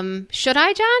 Should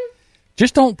I, John?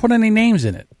 Just don't put any names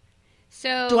in it.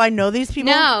 So Do I know these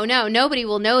people? No, nobody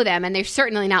will know them, and they're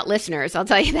certainly not listeners. I'll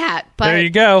tell you that. But There you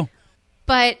go.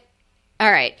 But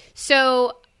all right.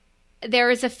 So there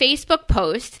is a Facebook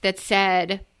post that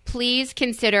said, please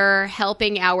consider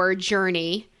helping our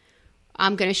journey.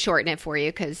 I'm going to shorten it for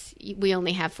you because we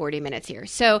only have 40 minutes here.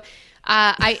 So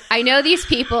I know these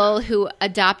people who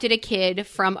adopted a kid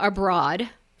from abroad,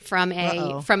 from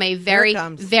Uh-oh. a Here very it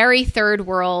comes. very third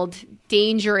world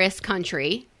dangerous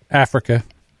country Africa.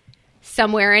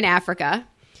 somewhere in Africa.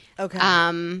 Okay.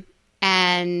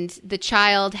 And the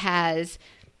child has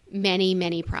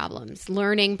many problems,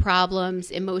 learning problems,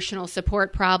 emotional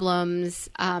support problems.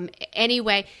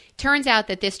 Anyway, turns out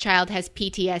that this child has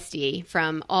PTSD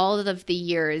from all of the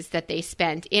years that they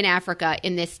spent in Africa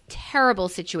in this terrible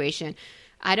situation.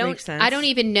 Makes sense. I don't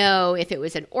even know if it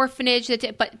was an orphanage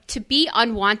but to be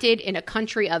unwanted in a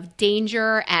country of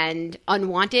danger and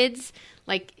unwanteds,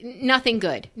 like nothing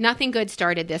good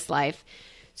started this life.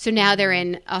 So now they're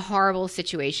in a horrible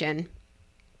situation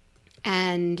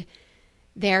and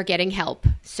they're getting help.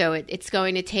 So it's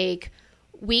going to take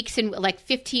weeks and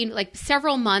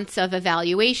several months of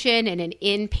evaluation in an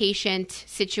inpatient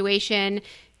situation,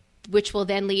 which will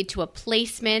then lead to a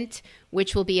placement,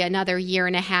 which will be another year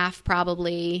and a half,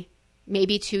 probably,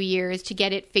 maybe 2 years to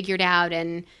get it figured out,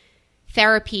 and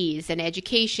therapies and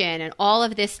education and all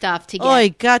of this stuff to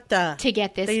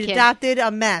get this They kid. adopted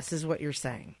a mess, is what you're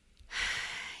saying.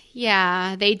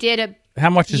 Yeah, they did a. How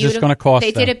much is this going to cost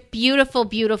They them? did a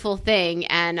beautiful thing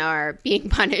and are being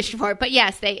punished for it. But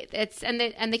yes,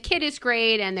 the kid is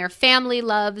great and their family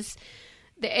loves.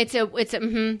 It's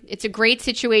a great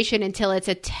situation until it's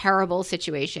a terrible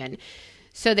situation.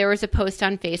 So there was a post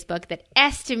on Facebook that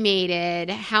estimated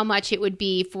how much it would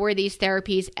be for these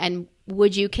therapies, and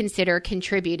would you consider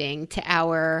contributing to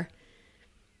our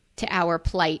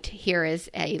plight? Here is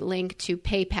a link to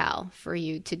PayPal for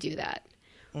you to do that.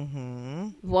 Mm-hmm.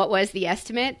 What was the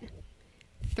estimate?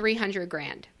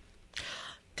 $300,000.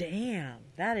 Damn,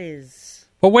 that is.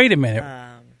 But wait a minute.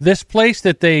 This place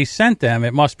that they sent them,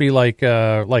 it must be like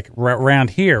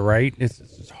around here, right?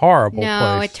 It's a horrible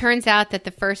No, place. it turns out that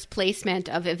the first placement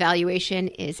of evaluation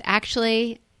is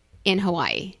actually in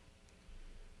Hawaii.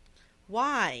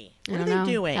 Why? I What don't are know.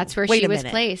 they doing? That's where Wait she a was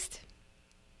minute. placed.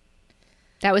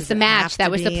 That was Does the it match. have That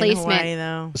to was the be in placement. Hawaii,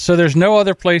 though? So there's no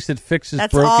other place that fixes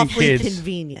That's broken awfully kids.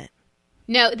 convenient.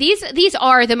 No, these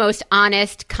are the most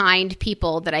honest, kind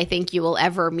people that I think you will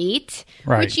ever meet,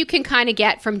 Right. which you can kind of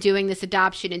get from doing this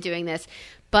adoption and doing this.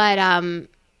 But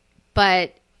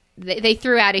they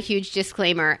threw out a huge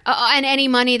disclaimer. And any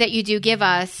money that you do give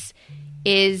us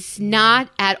is not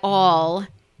at all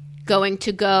going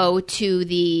to go to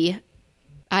the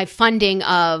funding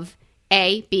of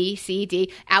A, B, C,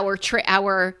 D, our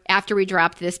after we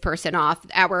dropped this person off,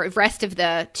 our rest of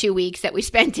the 2 weeks that we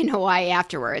spent in Hawaii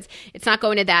afterwards. It's not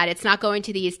going to that. It's not going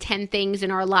to these 10 things in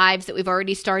our lives that we've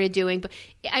already started doing. But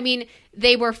I mean,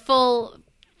 they were full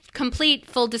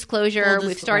disclosure.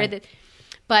 We've started it.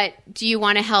 But do you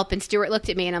want to help? And Stuart looked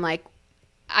at me and I'm like,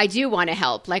 I do want to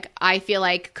help. Like, I feel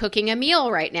like cooking a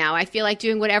meal right now. I feel like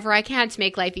doing whatever I can to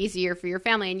make life easier for your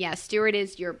family. And yes, Stuart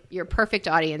is your perfect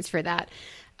audience for that.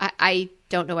 I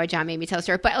don't know why John made me tell a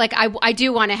story, but like I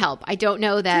do want to help. I don't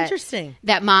know that Interesting.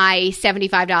 that my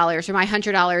 $75 or my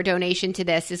 $100 donation to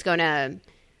this is going to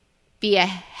be a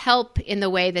help in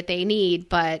the way that they need,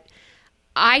 but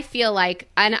I feel like,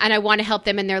 and I want to help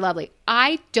them, and they're lovely.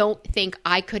 I don't think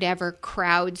I could ever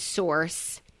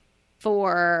crowdsource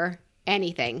for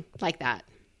anything like that.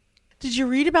 Did you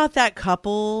read about that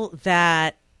couple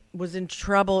that was in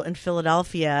trouble in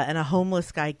Philadelphia, and a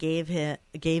homeless guy gave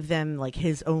them like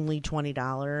his only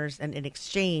 $20, and in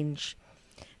exchange,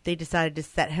 they decided to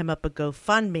set him up a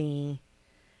GoFundMe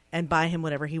and buy him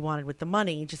whatever he wanted with the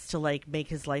money, just to like make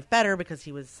his life better, because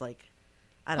he was like,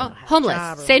 I don't know, had a homeless.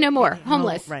 job or Say no more. yeah,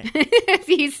 Homeless. Right.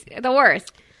 He's the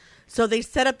worst. So they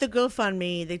set up the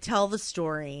GoFundMe. They tell the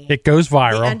story. It goes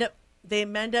viral.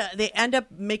 They end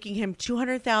up making him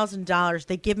 $200,000.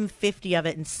 They give him 50 of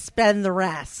it and spend the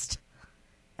rest.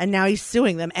 And now he's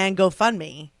suing them and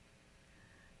GoFundMe.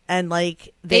 And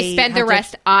like they spend the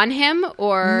rest on him,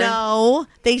 or no?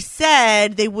 They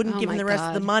said they wouldn't Oh give him my the rest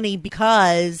of the God. money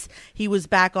because he was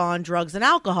back on drugs and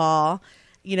alcohol.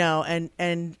 You know,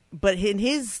 but in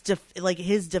his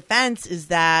his defense is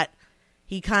that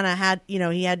he kind of had, you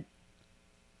know, he had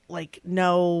like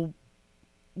no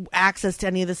access to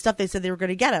any of the stuff they said they were going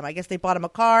to get him. I guess they bought him a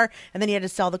car, and then he had to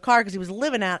sell the car because he was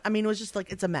living out. I mean, it was just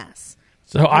like, it's a mess.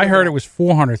 So I heard it was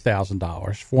 $400,000,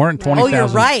 $420,000. Oh, you're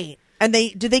right. And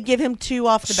did they give him 2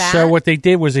 off the bat? So what they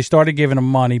did was they started giving him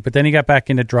money, but then he got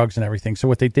back into drugs and everything. So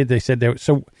what they did, they said,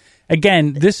 so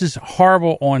again, this is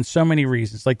horrible on so many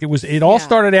reasons. Like it all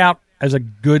started out as a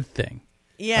good thing.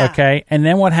 Yeah. Okay. And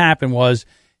then what happened was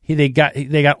they got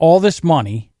all this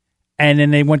money, and then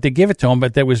they went to give it to him,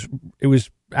 but it was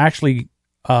actually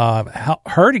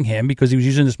hurting him because he was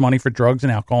using this money for drugs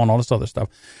and alcohol and all this other stuff.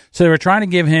 So they were trying to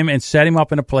give him and set him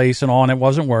up in a place and all, and it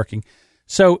wasn't working.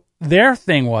 So their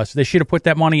thing was they should have put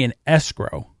that money in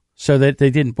escrow. so that they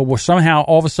didn't. But somehow,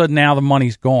 all of a sudden, now the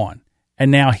money's gone.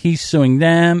 And now he's suing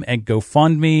them and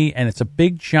GoFundMe, and it's a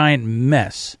big, giant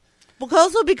mess.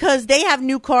 Also because they have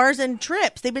new cars and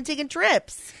trips. They've been taking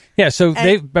trips. Yeah, so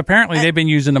they've been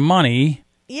using the money.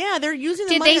 Yeah, they're using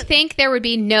the money. Did they think there would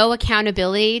be no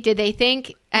accountability? Did they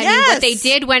think, I mean, what they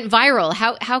did went viral?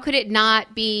 How could it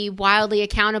not be wildly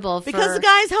accountable for? Because the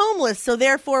guy's homeless, so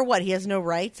therefore what? He has no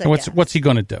rights, What's he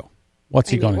going to do?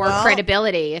 What's he going to do? Or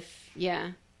credibility.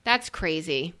 That's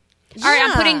crazy. All right,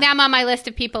 I'm putting them on my list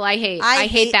of people I hate. I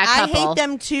hate that couple. I hate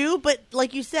them too, but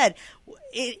like you said,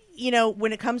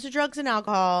 when it comes to drugs and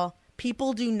alcohol,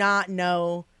 people do not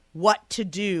know what to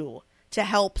do to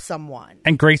help someone.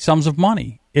 And great sums of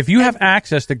money. If you have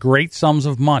access to great sums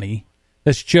of money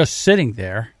that's just sitting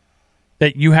there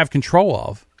that you have control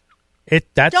of,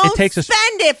 it takes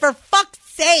spend it for fuck's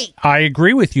sake. I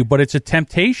agree with you, but it's a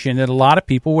temptation that a lot of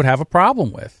people would have a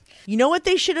problem with. You know what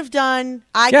they should have done?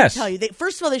 I can tell you.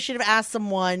 First of all, they should have asked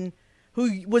someone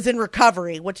who was in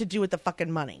recovery what to do with the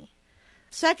fucking money.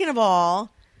 Second of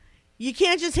all, you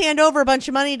can't just hand over a bunch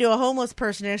of money to a homeless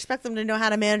person and expect them to know how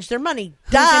to manage their money.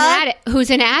 Who's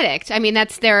an addict? I mean,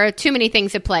 there are too many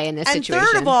things at play in this situation. And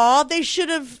third of all, they should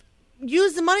have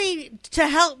used the money to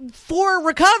help for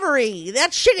recovery.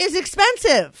 That shit is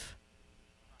expensive.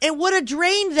 It would have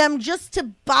drained them just to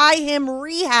buy him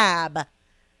rehab.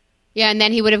 Yeah, and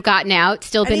then he would have gotten out,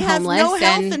 still been homeless. He has no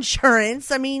health insurance.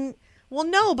 I mean, well,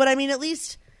 no, but I mean, at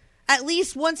least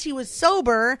once he was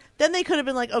sober, then they could have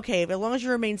been like, okay, as long as you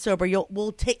remain sober,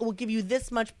 we'll give you this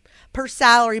much per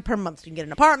salary per month. So you can get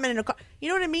an apartment and a car. You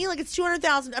know what I mean? Like it's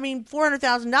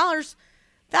 $400,000.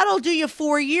 That'll do you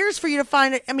 4 years for you to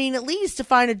find it. I mean, at least to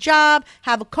find a job,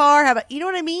 have a car, you know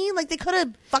what I mean? Like they could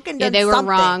have fucking done something. Yeah, they were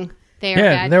wrong. They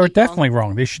were definitely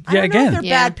wrong. They should. I don't know if they're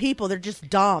bad people. They're just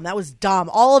dumb. That was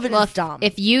dumb. All of it is dumb.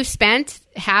 If you spent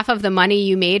half of the money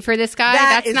you made for this guy,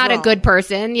 that's not wrong. A good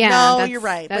person. Yeah, no, you're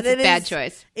right. That's a bad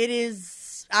choice. It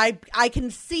is. I can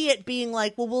see it being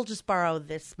like, well, we'll just borrow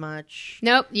this much.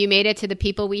 Nope, you made it to the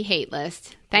people we hate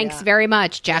list. Thanks very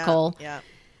much, Jackhole. Yeah.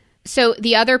 So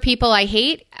the other people I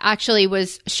hate actually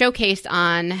was showcased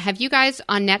on. Have you guys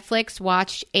on Netflix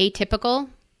watched Atypical?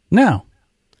 No.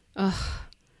 Ugh.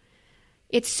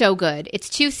 It's so good. It's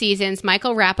 2 seasons.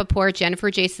 Michael Rappaport, Jennifer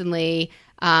Jason Leigh.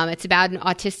 It's about an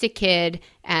autistic kid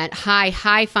and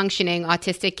high functioning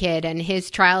autistic kid and his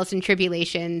trials and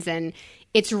tribulations. And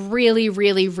it's really,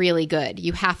 really, really good.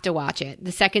 You have to watch it.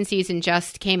 The 2nd season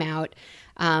just came out.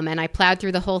 And I plowed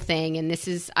through the whole thing. And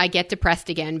I get depressed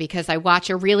again because I watch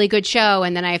a really good show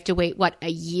and then I have to wait, a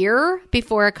year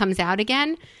before it comes out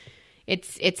again?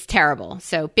 It's terrible.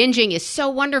 So binging is so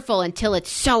wonderful until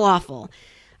it's so awful.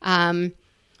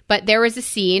 But there was a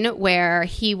scene where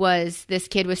this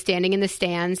kid was standing in the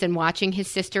stands and watching his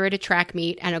sister at a track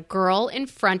meet, and a girl in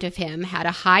front of him had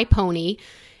a high pony,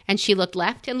 and she looked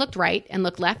left and looked right and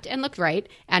looked left and looked right,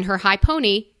 and her high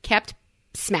pony kept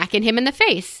smacking him in the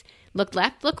face. Looked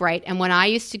left, looked right. And when I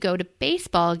used to go to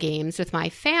baseball games with my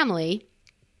family,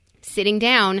 sitting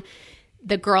down,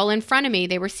 the girl in front of me,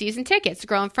 they were season tickets. The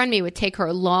girl in front of me would take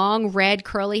her long, red,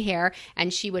 curly hair,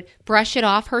 and she would brush it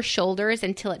off her shoulders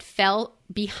until it fell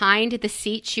behind the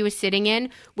seat she was sitting in,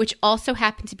 which also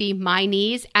happened to be my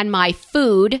knees and my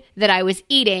food that I was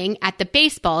eating at the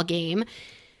baseball game.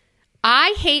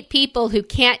 I hate people who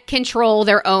can't control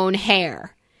their own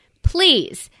hair.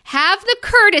 Please have the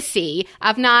courtesy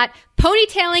of not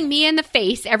ponytailing me in the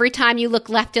face every time you look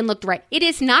left and look right. It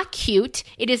is not cute.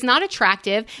 It is not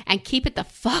attractive. And keep it the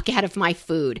fuck out of my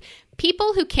food.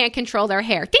 People who can't control their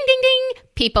hair. Ding, ding, ding.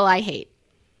 People I hate.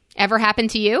 Ever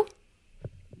happened to you?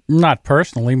 Not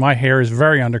personally. My hair is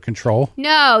very under control.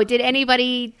 No. Did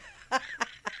anybody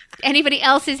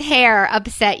else's hair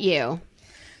upset you?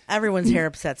 Everyone's hair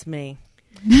upsets me.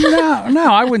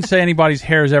 No, I wouldn't say anybody's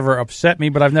hair has ever upset me,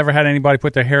 but I've never had anybody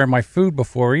put their hair in my food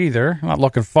before either. I'm not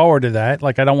looking forward to that.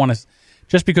 Like, I don't want to,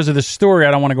 just because of the story,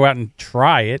 I don't want to go out and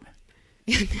try it.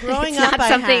 Growing it's up, not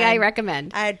something I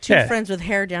recommend. I had 2 friends with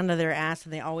hair down to their ass,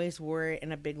 and they always wore it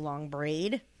in a big long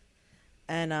braid.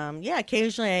 And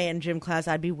occasionally in gym class,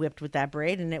 I'd be whipped with that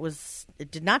braid, and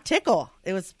it did not tickle.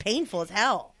 It was painful as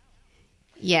hell.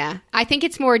 Yeah, I think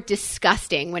it's more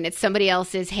disgusting when it's somebody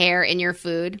else's hair in your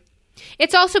food.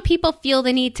 It's also people feel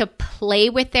the need to play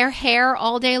with their hair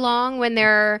all day long when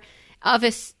they're of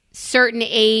a certain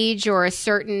age or a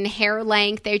certain hair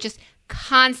length. They just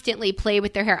constantly play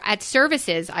with their hair. At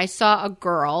services, I saw a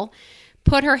girl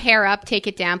put her hair up, take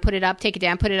it down, put it up, take it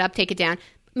down, put it up, take it down,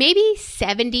 maybe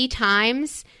 70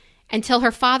 times until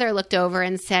her father looked over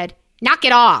and said, "Knock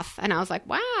it off." And I was like,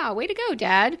 wow, way to go,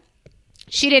 Dad.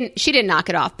 She didn't knock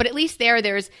it off, but at least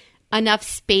there's enough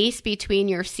space between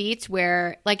your seats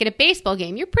where, like at a baseball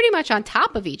game, you're pretty much on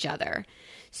top of each other.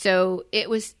 So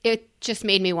it just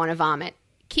made me want to vomit.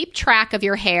 Keep track of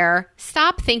your hair.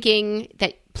 Stop thinking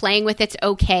that playing with it's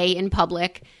okay in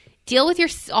public. Deal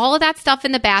with all of that stuff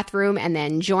in the bathroom, and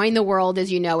then join the world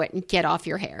as you know it and get off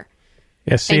your hair.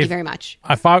 Yeah, see, Thank you very much.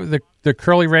 I thought the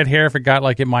curly red hair, if it got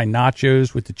like in my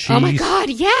nachos with the cheese. Oh my God,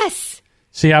 yes.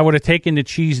 See, I would have taken the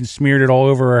cheese and smeared it all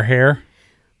over her hair.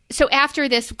 So after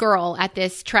this girl at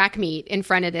this track meet in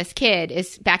front of this kid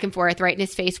is back and forth right in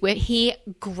his face, he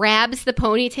grabs the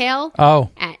ponytail. Oh.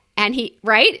 And he,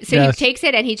 right? So Yes. he takes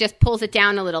it and he just pulls it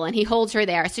down a little and he holds her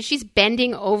there. So she's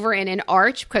bending over in an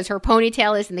arch because her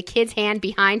ponytail is in the kid's hand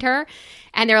behind her.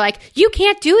 And they're like, you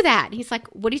can't do that. And he's like,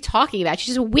 what are you talking about?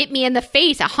 She just whipped me in the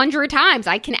face 100 times.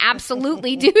 I can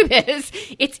absolutely do this.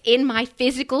 It's in my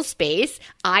physical space.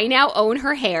 I now own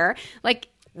her hair. Like,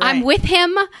 I'm Right. with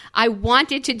him. I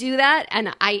wanted to do that.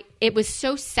 And it was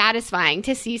so satisfying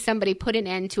to see somebody put an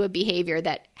end to a behavior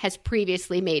that has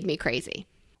previously made me crazy.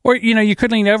 Or, you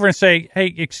could lean over and say,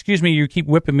 hey, excuse me, you keep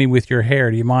whipping me with your hair.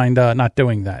 Do you mind not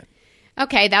doing that?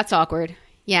 Okay, that's awkward.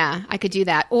 Yeah, I could do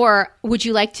that. Or would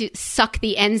you like to suck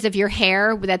the ends of your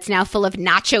hair that's now full of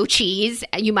nacho cheese?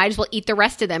 You might as well eat the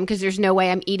rest of them because there's no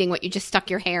way I'm eating what you just stuck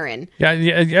your hair in.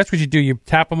 Yeah, that's what you do. You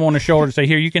tap them on the shoulder and say,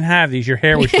 here, you can have these. Your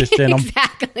hair was just in them.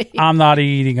 Exactly. I'm not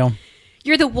eating them.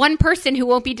 You're the one person who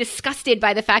won't be disgusted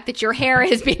by the fact that your hair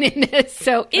has been in this.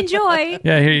 So enjoy.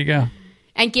 Yeah, here you go.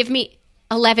 And give me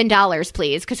 $11,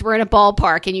 please, because we're in a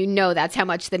ballpark and you know that's how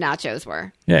much the nachos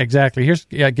were. Yeah, exactly.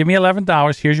 Give me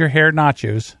 $11. Here's your hair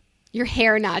nachos. Your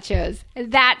hair nachos.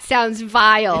 That sounds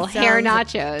vile. It Hair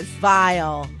sounds nachos.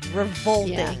 Vile.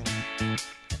 Revolting. Yeah.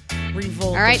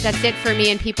 Revolting. All right, that's it for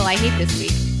me and people I hate this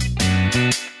week.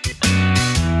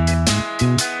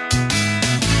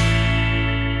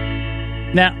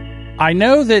 Now, I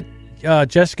know that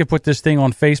Jessica put this thing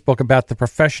on Facebook about the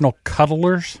professional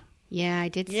cuddlers. Yeah, I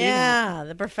did see that. Yeah,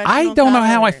 the professional. I don't know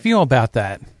how I cuddler. feel about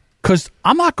that. Because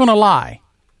I'm not going to lie.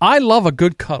 I love a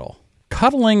good cuddle.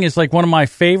 Cuddling is like one of my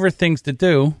favorite things to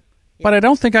do, but I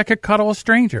don't think I could cuddle a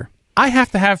stranger. I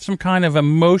have to have some kind of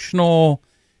emotional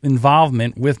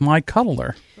involvement with my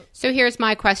cuddler. So here's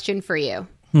my question for you.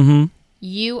 Mm-hmm.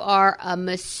 You are a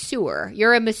masseur.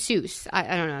 You're a masseuse. I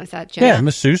don't know. Is that Jenna? Yeah,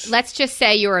 masseuse. Let's just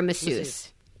say you're a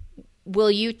masseuse.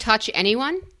 Will you touch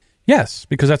anyone? Yes,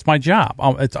 because that's my job.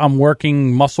 I'm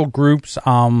working muscle groups.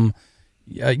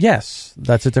 Yes,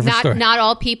 that's a different story. Not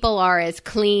all people are as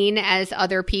clean as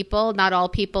other people. Not all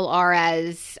people are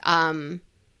as well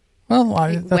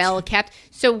kept.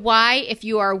 So why, if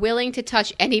you are willing to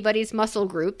touch anybody's muscle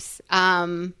groups,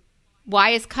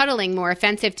 why is cuddling more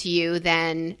offensive to you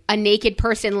than a naked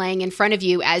person laying in front of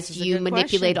you as you good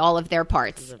manipulate question. all of their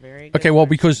parts? It's a very good Okay, well,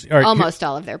 because all right, Almost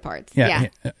all of their parts. Yeah.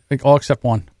 like all except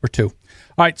one or two.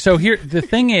 All right, so here the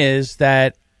thing is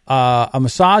that a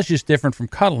massage is different from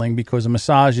cuddling because a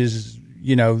massage is,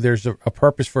 there's a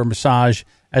purpose for a massage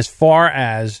as far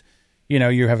as,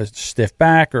 you have a stiff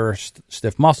back or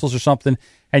stiff muscles or something,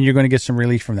 and you're going to get some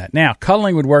relief from that. Now,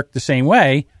 cuddling would work the same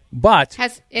way, but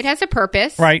It has a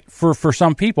purpose. right, for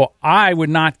some people, I would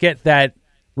not get that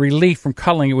relief from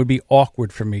cuddling. It would be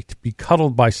awkward for me to be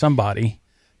cuddled by somebody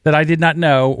that I did not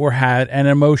know or had an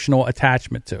emotional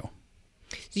attachment to.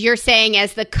 You're saying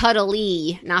as the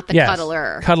cuddly, not the Yes,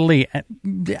 cuddler. cuddly.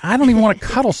 I don't even want to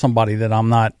cuddle somebody that I'm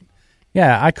not.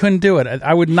 Yeah, I couldn't do it.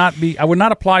 I would not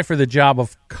apply for the job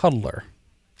of cuddler.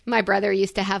 My brother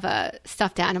used to have a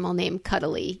stuffed animal named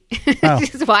Cuddly. Oh.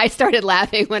 This is why I started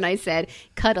laughing when I said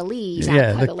cuddly, not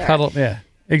Yeah, cuddler. the cuddle. Yeah,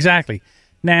 exactly.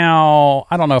 Now,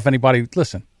 I don't know if anybody.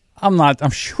 Listen, I'm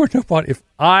sure nobody.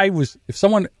 If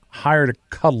someone hired a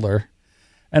cuddler,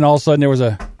 and all of a sudden there was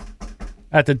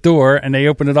at the door, and they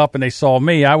opened it up and they saw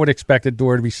me, I would expect the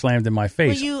door to be slammed in my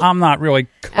face. you- I'm not really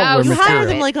cuddler you You hire material.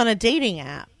 them like on a dating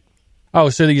app. Oh,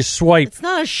 so that you swipe. It's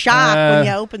not a shock when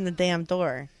you open the damn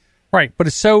door. Right, but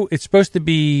it's supposed to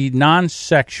be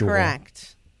non-sexual.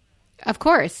 Correct. Of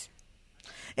course.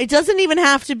 It doesn't even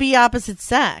have to be opposite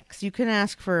sex. You can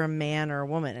ask for a man or a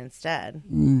woman instead.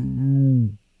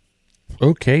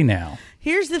 Okay, now.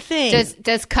 Here's the thing.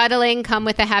 Does cuddling come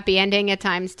with a happy ending at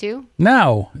times too?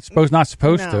 No, it's not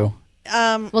supposed No.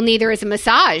 to. Well, neither is a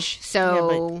massage. Yeah,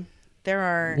 So but there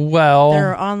are Well,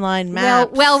 online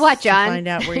maps. well, what, John? To find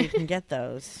out where you can get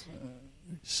those.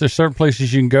 there's certain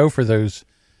places you can go for those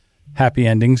happy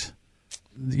endings,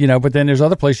 but then there's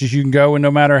other places you can go, and no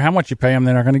matter how much you pay them,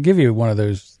 they're not going to give you one of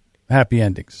those happy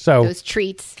endings. So those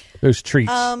treats. those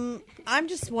treats. I'm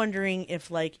just wondering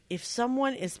if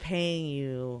someone is paying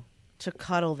you to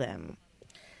cuddle them,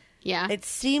 Yeah. It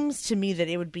seems to me that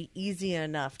it would be easy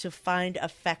enough to find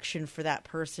affection for that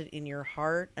person in your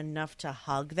heart enough to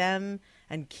hug them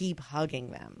and keep hugging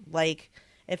them. Like,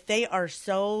 if they are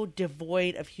so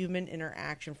devoid of human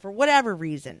interaction for whatever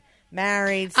reason,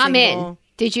 married, single, I'm in.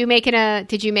 Did you make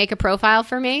a profile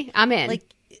for me? I'm in.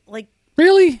 Like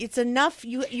Really? it's enough.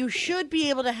 You should be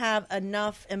able to have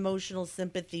enough emotional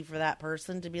sympathy for that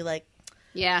person to be like,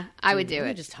 yeah, I would do let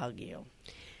me it. just hug you.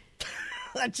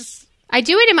 I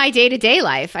do it in my day-to-day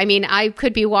life. I mean, I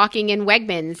could be walking in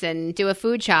Wegmans and do a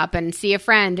food shop and see a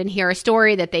friend and hear a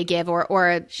story that they give, or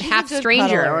a She's half a good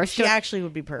stranger, cuddler. or She actually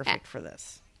would be perfect for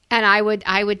this. and I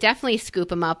would definitely scoop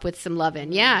them up with some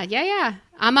loving. Yeah.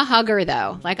 I'm a hugger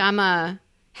though. Like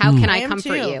how can I I am comfort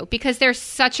too. you? Because there's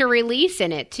such a release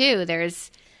in it too. There's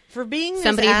For being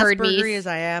Somebody as heard me- Aspergery as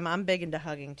I am, I'm big into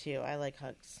hugging too. I like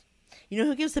hugs. You know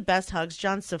who gives the best hugs?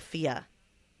 John Sophia.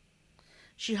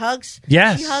 She hugs.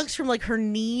 Yes. She hugs from like her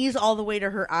knees all the way to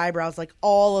her eyebrows. Like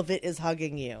all of it is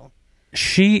hugging you.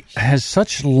 She has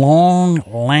such long,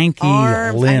 lanky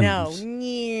Arms, limbs. I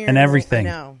know, and everything. I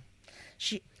know.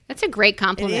 that's a great It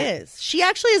compliment. is. She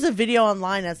actually has a video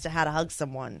online as to how to hug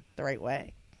someone the right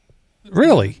way.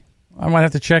 Really? I might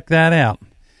have to check that out.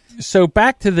 So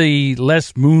back to the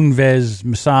Les Moonves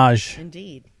massage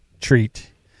Indeed. treat.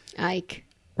 Ike.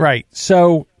 Right.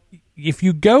 So if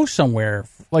you go somewhere,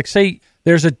 like say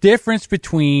there's a difference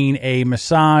between a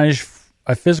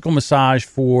physical massage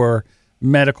for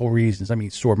medical reasons. I mean,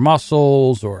 sore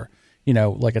muscles or,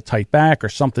 like a tight back or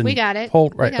something. We got it.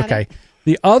 Right. We got Okay. it.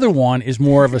 The other one is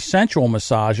more of a sensual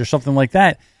massage or something like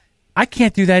that. I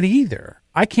can't do that either.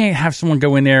 I can't have someone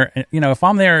go in there and, if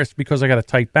I'm there, it's because I got a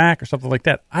tight back or something like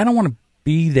that. I don't want to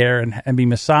be there and be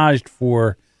massaged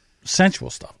for sensual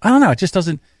stuff. I don't know. It just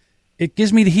doesn't, it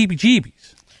gives me the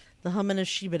heebie-jeebies. The Humana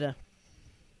Shibata.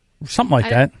 Something like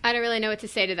that. I don't really know what to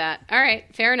say to that. All right,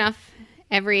 fair enough.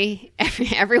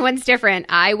 Everyone's different.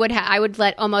 I would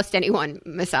let almost anyone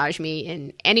massage me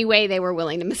in any way they were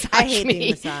willing to massage I hate me.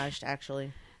 being massaged,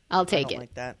 actually. I'll I take don't it.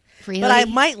 like that. Really? But I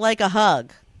might like a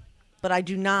hug. But I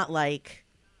do not like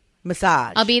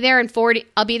massage. I'll be there in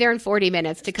 40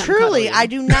 minutes to come. Truly, cuddle you. I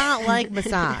do not like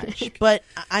massage. But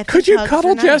I think Could you hugs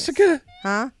cuddle are nice. Jessica?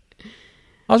 Huh?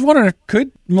 I was wondering,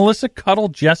 could Melissa cuddle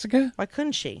Jessica? Why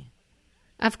couldn't she?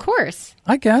 Of course.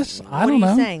 I guess. I What don't are know.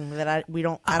 you saying? That I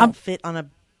don't fit on a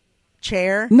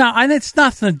chair? No, and it's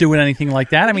nothing to do with anything like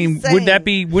that. I mean, saying? wouldn't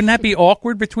that be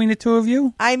awkward between the two of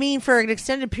you? I mean, for an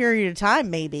extended period of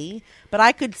time, maybe. But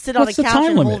I could sit What's on the a couch time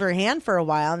and limit? hold her hand for a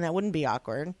while, and that wouldn't be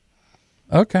awkward.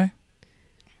 Okay.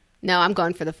 No, I'm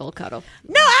going for the full cuddle.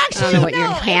 No, I actually, don't know what no, your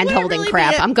it hand wouldn't holding really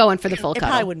crap. be I'm going for the full It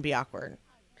probably cuddle. wouldn't be awkward.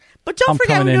 But don't I'm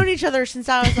forget, coming we've in. known each other since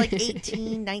I was like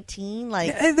 18, 19.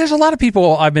 Like, There's a lot of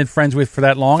people I've been friends with for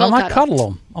that long. Full I'm not cuddle. cuddle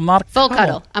them. I'm not a Full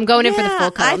cuddle. I'm going in for the Yeah, full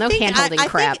cuddle. I No think- hand holding I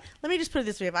crap. think- let me just put it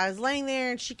this way: if I was laying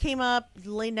there and she came up,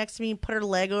 laid next to me, put her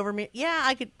leg over me, yeah,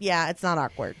 I could. Yeah, it's not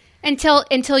awkward.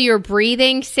 Until your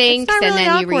breathing sinks not and really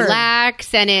then you awkward.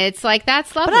 relax and it's like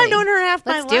that's lovely. But I've known her half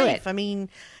my Let's do life. it. I mean,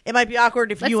 it might be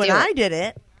awkward if Let's you and do I it. did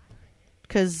it,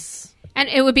 because And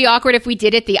it would be awkward if we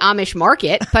did it the Amish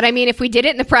market. But I mean, if we did it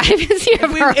in the privacy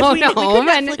of our own we home,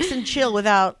 could and Netflix and chill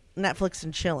without Netflix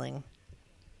and chilling.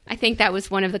 I think that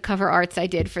was one of the cover arts I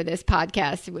did for this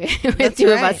podcast with That's two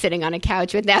of right. us sitting on a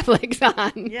couch with Netflix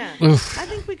on. Yeah, Oof. I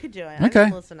think we could do it. Okay. I think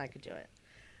Melissa and I could do it.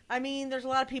 I mean, there's a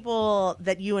lot of people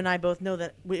that you and I both know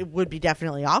that it would be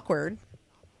definitely awkward.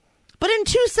 But in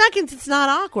 2 seconds, it's not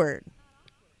awkward.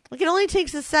 Like, it only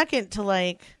takes a second to,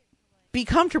 like, be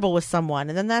comfortable with someone,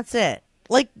 and then that's it.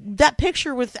 Like, that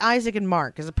picture with Isaac and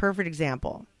Mark is a perfect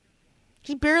example.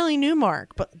 He barely knew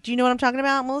Mark, but do you know what I'm talking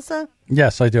about, Melissa?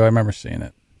 Yes, I do. I remember seeing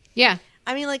it. Yeah.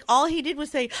 I mean, like, all he did was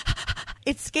say,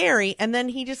 it's scary, and then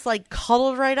he just, like,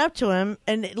 cuddled right up to him,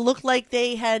 and it looked like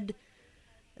they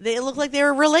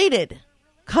were related.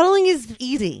 Cuddling is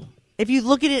easy if you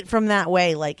look at it from that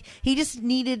way. Like, he just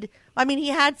needed, I mean,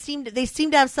 they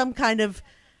seemed to have some kind of,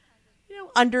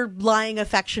 underlying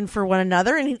affection for one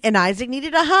another, and Isaac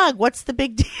needed a hug. What's the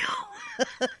big deal?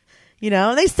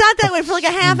 They sat that way for like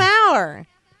a half hour.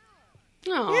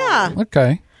 Aw. Yeah.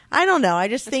 Okay. I don't know. I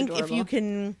just think if adorable. you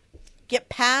can get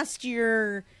past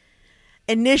your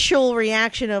initial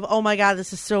reaction of, oh my God,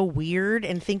 this is so weird,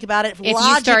 and think about it you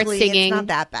logically, start singing- it's not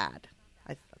that bad.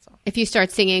 That's all. If you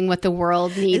start singing what the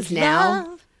world needs It's now.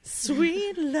 love,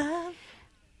 sweet love.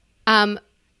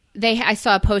 I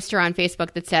saw a poster on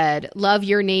Facebook that said, love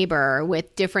your neighbor,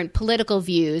 with different political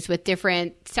views, with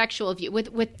different sexual views,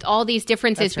 with all these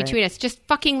differences That's right. between us. Just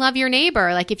fucking love your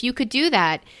neighbor. Like, if you could do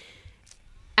that.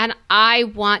 And I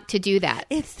want to do that.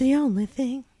 It's the only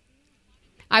thing.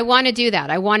 I want to do that.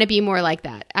 I want to be more like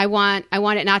that. I want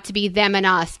it not to be them and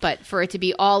us, but for it to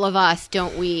be all of us.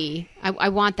 Don't we? I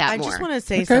want that more. I just want to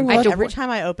say something. well, Every time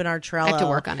I open our Trello, I have to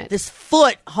work on it. This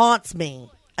foot haunts me.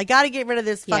 I got to get rid of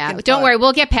this fucking Yeah, foot. don't worry.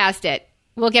 We'll get past it.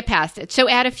 So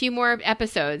add a few more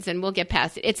episodes and we'll get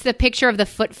past it. It's the picture of the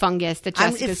foot fungus that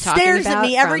Jessica's it talking about. stares at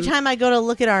me every time I go to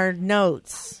look at our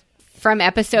notes. From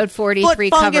episode 43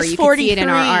 Foot cover. fungus You can see it in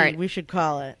our 43, art. we should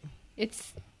call it.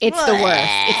 It's the worst.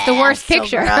 It's the worst So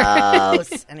picture.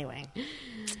 gross. Anyway.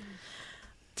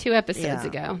 2 episodes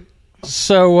ago.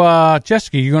 So,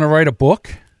 Jessica, you going to write a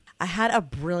book? I had a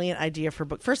brilliant idea for a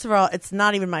book. First of all, it's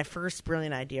not even my first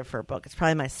brilliant idea for a book. It's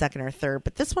probably my second or third,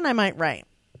 but this one I might write.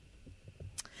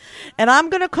 And I'm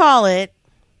going to call it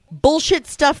Bullshit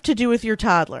Stuff to Do with Your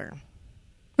Toddler,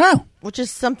 Oh. which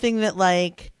is something that,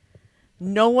 like,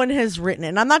 no one has written.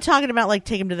 And I'm not talking about, like,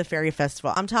 take him to the fairy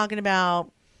festival. I'm talking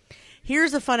about,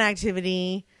 here's a fun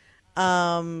activity.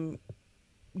 Get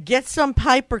some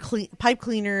pipe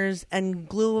cleaners and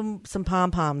glue some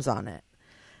pom-poms on it.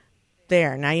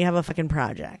 There, now you have a fucking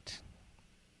project.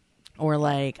 Or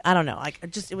like, I don't know, like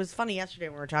it was funny yesterday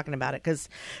when we were talking about it because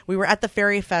we were at the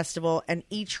fairy festival and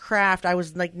each craft I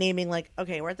was like naming like,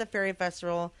 okay, we're at the fairy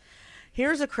festival.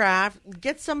 Here's a craft.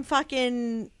 Get some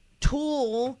fucking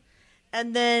tool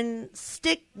and then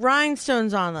stick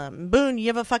rhinestones on them. Boom, you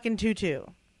have a fucking tutu.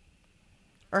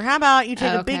 Or how about you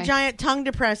take a big giant tongue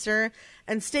depressor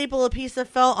and staple a piece of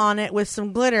felt on it with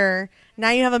some glitter. Now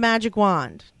you have a magic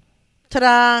wand.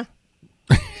 Ta-da!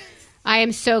 I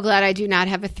am so glad I do not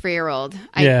have a 3-year-old.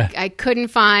 Yeah. I couldn't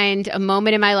find a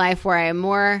moment in my life where I am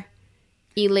more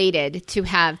elated to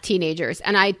have teenagers.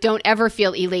 And I don't ever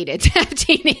feel elated to have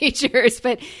teenagers,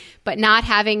 but not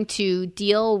having to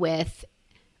deal with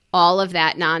all of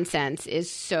that nonsense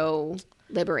is so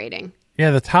liberating.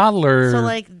 Yeah, the toddler So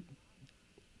like,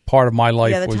 part of my life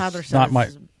yeah, the toddler was not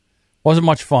stuff wasn't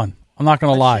much fun. I'm not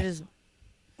going to lie.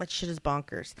 That shit is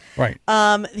bonkers. Right.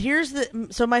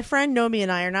 So my friend Nomi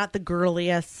and I are not the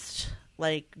girliest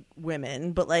like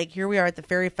women, but like here we are at the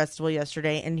fairy festival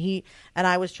yesterday, and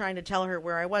I was trying to tell her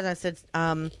where I was. I said,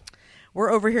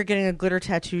 we're over here getting a glitter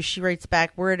tattoo. She writes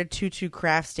back, we're at a tutu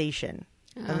craft station.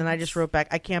 And then I just wrote back,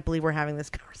 I can't believe we're having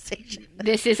this conversation.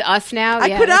 This is us now?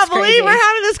 I could not believe we're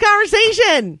having this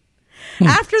conversation.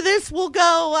 After this, we'll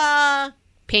go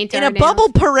paint in our a nails.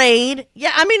 bubble parade.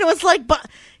 Yeah, I mean, it was like,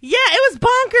 yeah, it was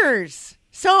bonkers.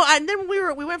 So and then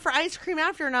we went for ice cream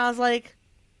after, and I was like,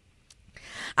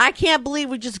 I can't believe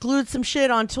we just glued some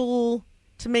shit on tulle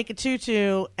to make a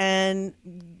tutu and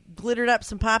glittered up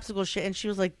some popsicle shit. And she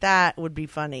was like, that would be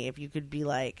funny if you could be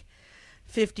like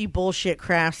 50 bullshit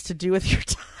crafts to do with your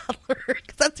toddler.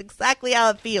 'Cause that's exactly how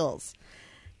it feels.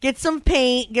 Get some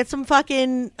paint, get some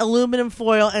fucking aluminum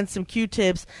foil and some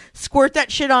Q-tips, squirt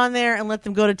that shit on there and let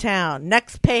them go to town.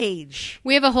 Next page.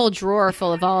 We have a whole drawer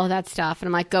full of all of that stuff. And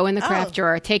I'm like, go in the craft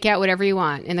drawer, take out whatever you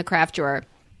want in the craft drawer,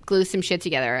 glue some shit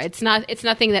together. It's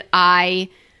nothing that I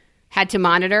had to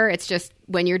monitor. It's just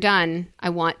when you're done,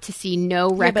 I want to see no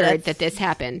record that this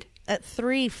happened. At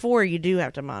 3, 4, you do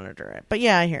have to monitor it. But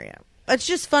yeah, I hear you. It's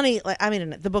just funny. Like, I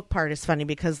mean, the book part is funny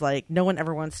because like no one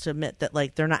ever wants to admit that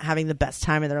like they're not having the best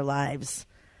time of their lives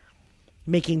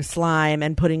making slime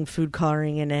and putting food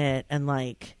coloring in it and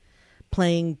like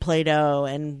playing Play-Doh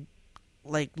and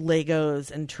like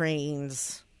Legos and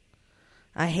trains.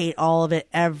 I hate all of it,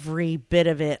 every bit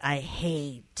of it. I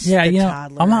hate. Yeah, the you know,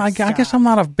 toddler I'm not. I stuff. guess I'm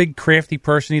not a big crafty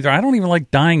person either. I don't even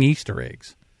like dyeing Easter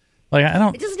eggs. Like I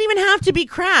don't. It doesn't even have to be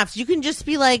crafts. You can just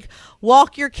be like,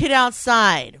 walk your kid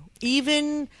outside.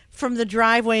 Even from the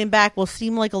driveway and back will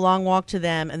seem like a long walk to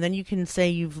them, and then you can say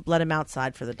you've let them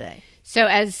outside for the day. So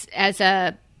as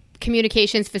a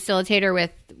communications facilitator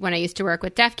with when I used to work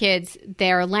with deaf kids,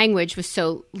 their language was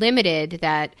so limited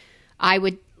that I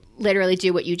would literally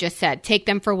do what you just said, take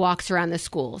them for walks around the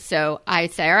school. So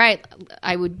I'd say, all right,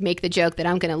 I would make the joke that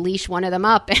I'm going to leash one of them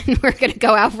up and we're going to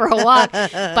go out for a walk.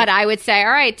 But I would say,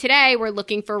 all right, today we're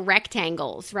looking for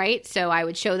rectangles, right? So I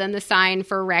would show them the sign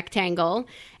for rectangle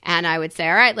and I would say,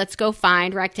 all right, let's go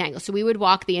find rectangles. So we would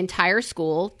walk the entire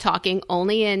school talking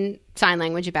only in sign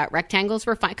language about rectangles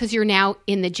were fine because you're now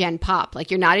in the Gen Pop.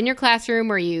 Like you're not in your classroom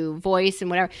where you voice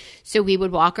and whatever. So we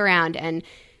would walk around and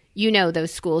you know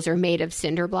those schools are made of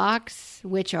cinder blocks,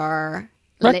 which are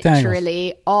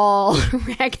literally all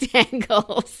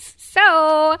rectangles.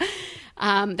 So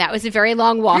that was a very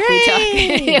long walk we took.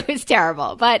 It was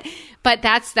terrible. But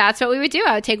that's what we would do.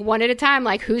 I would take one at a time,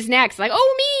 like, who's next? Like,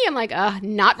 oh, me. I'm like,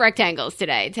 not rectangles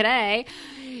today. Today,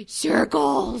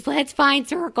 circles. Let's find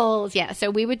circles. Yeah, so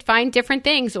we would find different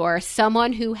things or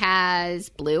someone who has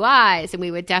blue eyes, and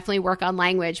we would definitely work on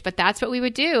language. But that's what we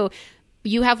would do.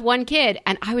 you have one kid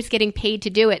and I was getting paid to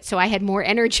do it, so I had more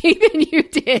energy than you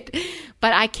did.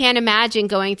 But I can't imagine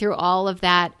going through all of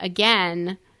that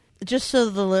again. Just so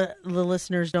the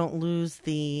listeners don't lose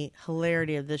the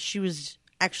hilarity of this, she was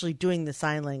actually doing the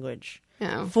sign language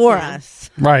for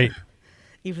us. Right.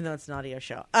 Even though it's an audio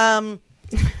show.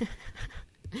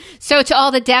 So to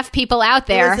all the deaf people out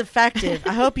there. It was effective.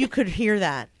 I hope you could hear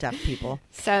that, deaf people.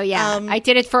 So yeah, I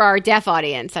did it for our deaf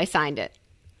audience. I signed it.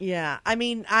 Yeah. I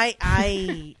mean,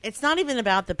 I it's not even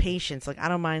about the patients. Like, I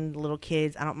don't mind little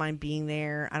kids. I don't mind being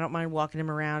there. I don't mind walking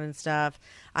them around and stuff.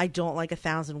 I don't like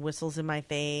 1,000 whistles in my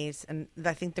face. And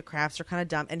I think the crafts are kind of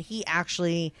dumb. And he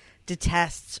actually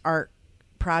detests art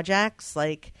projects.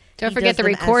 Like, don't forget the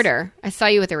recorder. I saw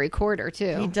you with a recorder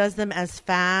too. He does them as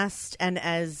fast and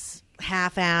as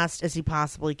half-assed as he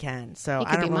possibly can. So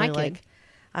I don't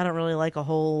really like a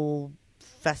whole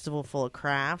festival full of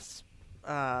crafts.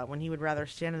 When he would rather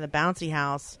stand in the bouncy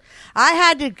house. I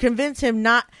had to convince him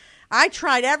not. I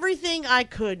tried everything I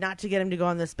could not to get him to go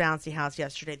on this bouncy house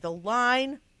yesterday. The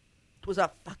line was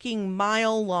a fucking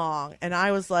mile long, and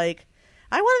I was like,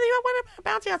 I want a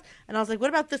bouncy house. And I was like, what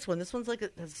about this one? This one's like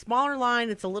a smaller line.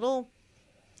 It's a little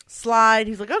slide.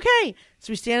 He's like, okay.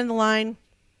 So we stand in the line.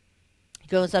 He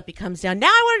goes up. He comes down. Now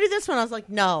I want to do this one. I was like,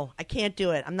 no, I can't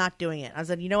do it. I'm not doing it. I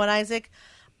said, you know what, Isaac?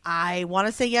 I want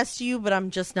to say yes to you, but I'm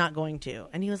just not going to.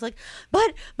 And he was like,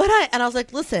 but and I was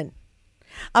like, listen,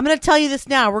 I'm going to tell you this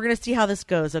now. We're going to see how this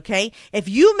goes, okay? If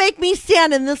you make me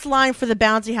stand in this line for the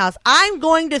bouncy house, I'm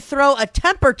going to throw a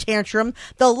temper tantrum,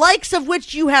 the likes of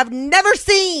which you have never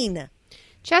seen.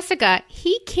 Jessica,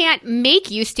 he can't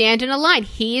make you stand in a line.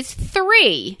 He's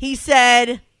 3. He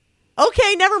said,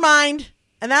 okay, never mind.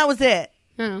 And that was it.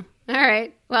 Oh, all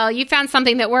right. Well, you found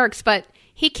something that works, but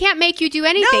he can't make you do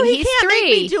anything. No, he He's can't 3.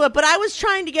 make me do it. But I was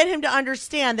trying to get him to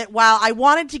understand that while I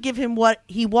wanted to give him what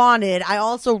he wanted, I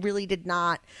also really did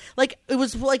not. Like, it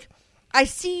was like, I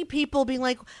see people being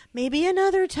like, maybe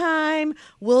another time,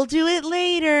 we'll do it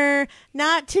later,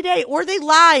 not today. Or they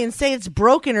lie and say it's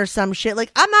broken or some shit.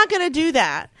 Like, I'm not going to do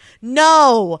that.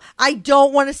 No, I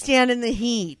don't want to stand in the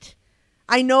heat.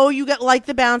 I know you like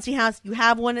the bouncy house. You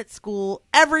have one at school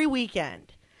every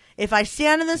weekend. If I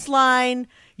stand in this line,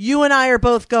 you and I are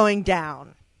both going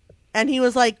down. And he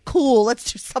was like, cool,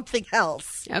 let's do something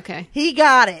else. Okay. He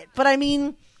got it. But I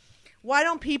mean, why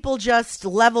don't people just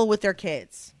level with their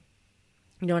kids?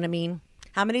 You know what I mean?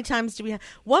 How many times do we have?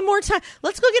 One more time.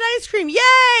 Let's go get ice cream.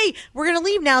 Yay! We're going to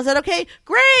leave now. Is that okay?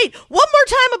 Great. One more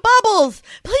time of bubbles.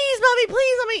 Please, Mommy,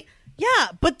 please, Mommy. Yeah,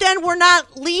 but then we're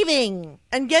not leaving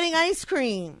and getting ice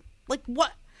cream. Like,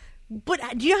 what? But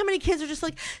do you know how many kids are just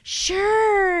like,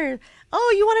 sure.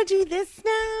 Oh, you want to do this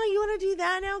now? You want to do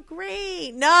that now?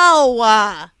 Great. No.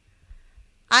 I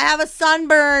have a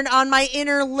sunburn on my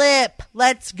inner lip.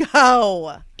 Let's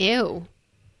go. Ew.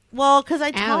 Well, because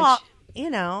I talk, you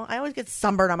know, I always get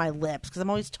sunburned on my lips because I'm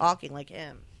always talking like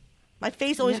him. My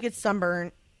face always gets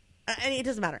sunburned. And it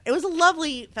doesn't matter. It was a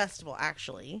lovely festival,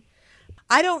 actually.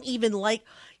 I don't even like,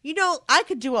 you know, I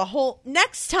could do a whole,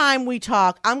 next time we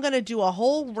talk, I'm going to do a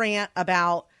whole rant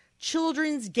about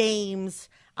children's games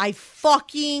I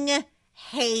fucking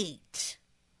hate.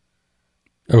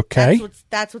 Okay.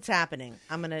 That's what's happening.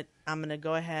 I'm gonna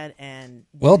go ahead and.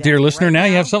 Well, dear listener, now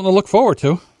you have something to look forward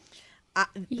to.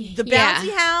 The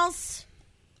bouncy house.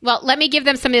 Well, let me give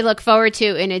them something to look forward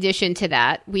to. In addition to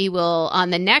that, we will on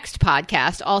the next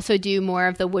podcast also do more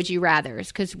of the Would You Rathers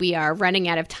because we are running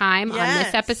out of time on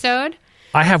this episode.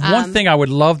 I have one thing I would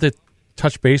love to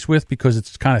touch base with because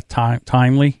it's kind of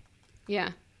timely.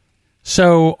 Yeah.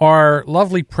 So our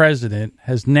lovely president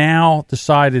has now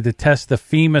decided to test the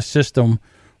FEMA system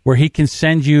where he can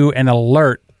send you an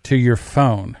alert to your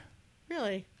phone.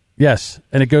 Really? Yes,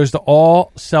 and it goes to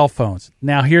all cell phones.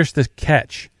 Now, here's the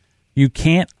catch. You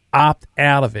can't opt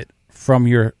out of it from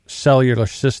your cellular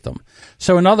system.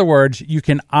 So, in other words, you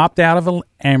can opt out of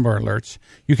Amber Alerts.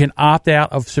 You can opt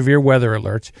out of severe weather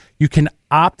alerts. You can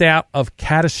opt out of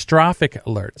catastrophic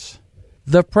alerts.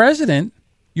 The president,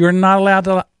 you're not allowed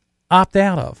to opt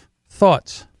out of.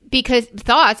 Thoughts? Because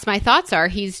my thoughts are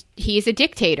he's a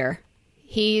dictator.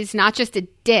 He's not just a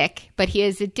dick, but he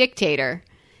is a dictator.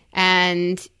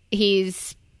 And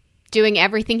he's doing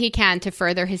everything he can to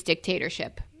further his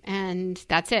dictatorship. And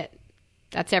that's it.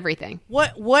 That's everything.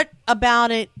 What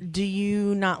about it do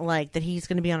you not like? That he's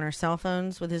going to be on our cell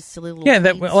phones with his silly little tweets?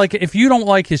 That like if you don't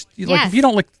like his if you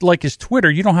don't like his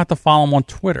Twitter, you don't have to follow him on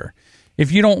Twitter.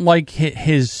 If you don't like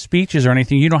his speeches or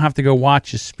anything, you don't have to go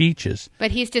watch his speeches. But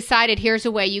he's decided, here's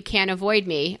a way you can't avoid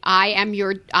me. I am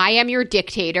your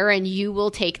dictator, and you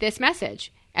will take this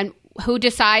message. And who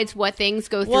decides what things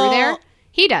go through there?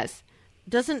 He does.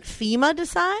 Doesn't FEMA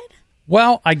decide?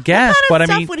 Well, I guess, What but kind of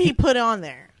I stuff mean, would he put on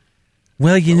there?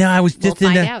 well, I was We'll just in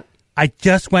find the. out. I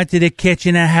just went to the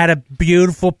kitchen and had a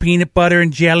beautiful peanut butter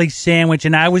and jelly sandwich,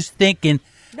 and I was thinking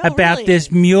No, about really.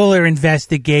 this Mueller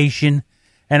investigation,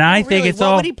 and I think Really, it's what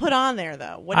all. would he put on there,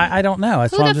 though? What I don't know.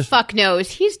 That's Who why the I'm just. fuck knows?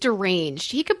 He's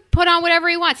deranged. He could put on whatever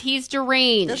he wants. He's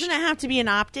deranged. doesn't it have to be an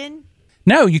opt-in?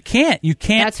 No, you can't. You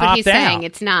can't. That's what opt he's out. saying.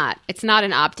 It's not. It's not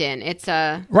an opt-in. It's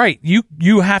a. Right.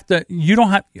 You have to. You don't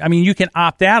have. I mean, you can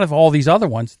opt out of all these other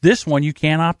ones. This one you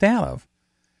can't opt out of,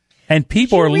 and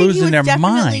people Did are you read he losing was their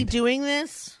definitely mind. doing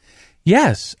this?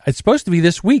 Yes, it's supposed to be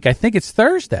this week. I think it's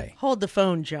Thursday. Hold the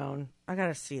phone, Joan. I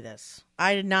gotta see this.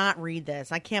 I did not read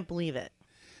this. I can't believe it.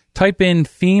 Type in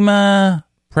FEMA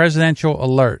presidential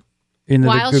alert in the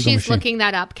While Google she's machine. looking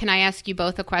that up, can I ask you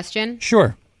both a question?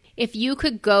 Sure. If you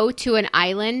could go to an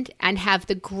island and have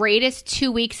the greatest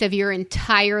 2 weeks of your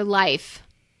entire life,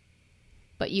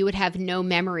 but you would have no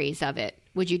memories of it,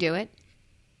 would you do it?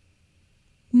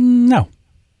 No.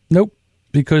 Nope.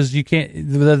 Because you can't.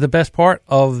 The best part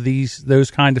of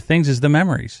those kind of things is the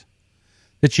memories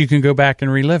that you can go back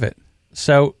and relive it.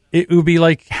 So it would be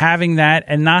like having that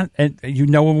and not. And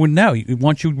no one would know.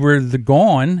 Once you were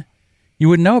gone, you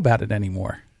wouldn't know about it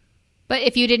anymore. But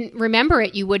if you didn't remember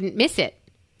it, you wouldn't miss it.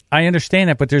 I understand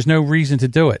that, but there's no reason to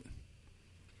do it.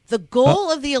 The goal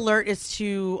of the alert is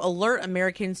to alert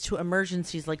Americans to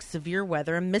emergencies like severe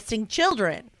weather and missing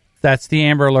children. That's the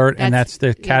Amber Alert, and That's that's the the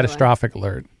other one. catastrophic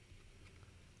alert.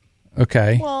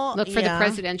 Okay. Well, Look for yeah. the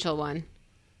presidential one.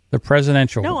 The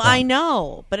presidential. No, one. I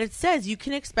know, but it says you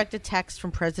can expect a text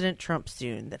from President Trump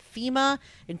soon that FEMA,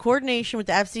 in coordination with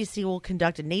the FCC, will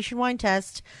conduct a nationwide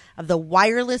test of the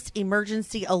wireless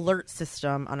emergency alert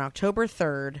system on October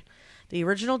 3rd. The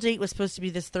original date was supposed to be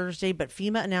this Thursday, but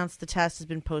FEMA announced the test has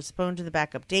been postponed to the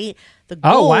backup date. The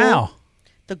goal, Oh, wow.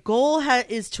 The goal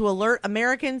is to alert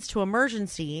Americans to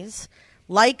emergencies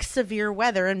like severe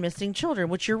weather and missing children,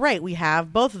 which you're right, we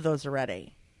have both of those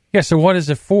already. Yeah, so what is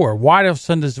it for? Why all of a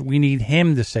sudden does we need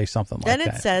him to say something like Then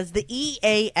that? it says the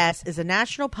EAS is a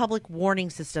national public warning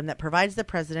system that provides the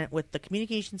president with the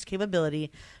communications capability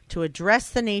to address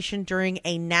the nation during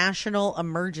a national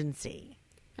emergency.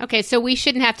 Okay, so we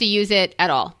shouldn't have to use it at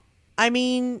all. I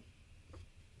mean,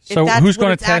 So if that's who's what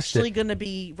going it's to test actually it? going to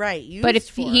be used But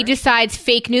if for. he decides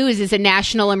fake news is a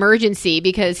national emergency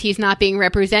because he's not being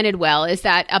represented well, is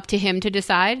that up to him to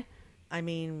decide? I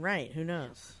mean, right? Who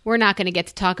knows? We're not going to get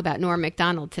to talk about Norm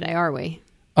Macdonald today, are we?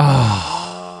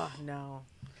 Oh no.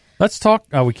 Let's talk.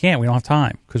 Oh, we can't. We don't have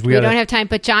time because We don't have time,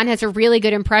 but John has a really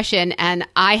good impression, and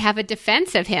I have a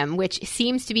defense of him, which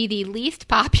seems to be the least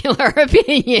popular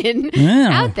opinion Yeah.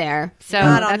 out there. So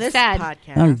Not on that's this sad.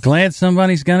 podcast. I'm glad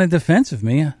somebody's got a defense of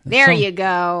me. There you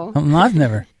go. Something I've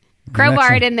never.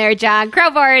 Crowbar it in there, John.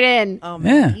 Crowbar it in. Oh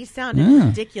man, Yeah. he sounded Yeah.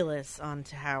 ridiculous on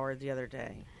to Howard the other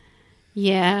day.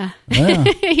 Yeah, Yeah.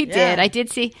 he Yeah. did. I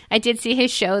did see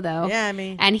his show though. Yeah, I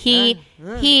mean, and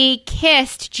he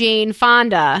kissed Jane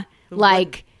Fonda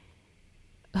like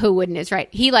who wouldn't is right.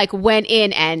 He like went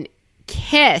in and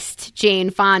kissed Jane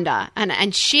Fonda,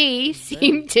 and she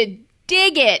seemed to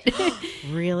dig it.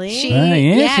 Really?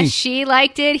 She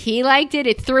liked it. He liked it.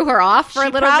 It threw her off for She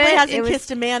a little probably bit. hasn't It was-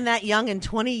 kissed a man that young in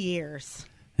 20 years.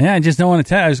 Yeah, I just don't want to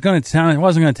tell. I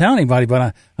wasn't going to tell anybody,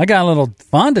 but I got a little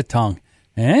Fonda tongue.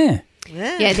 Yeah.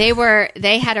 Yeah,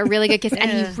 they had a really good kiss, and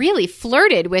he really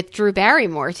flirted with Drew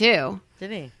Barrymore too.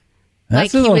 Did he? That's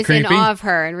like a he little was creepy. in awe of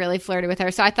her and really flirted with her.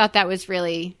 So I thought that was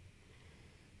really.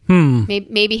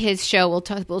 Maybe his show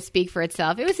will speak for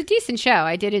itself. It was a decent show.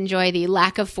 I did enjoy the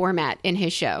lack of format in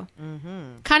his show.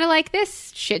 Kind of like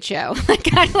this shit show.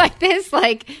 Kind of like this.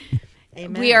 Like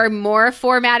Amen. we are more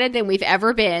formatted than we've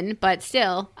ever been, but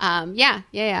still, yeah.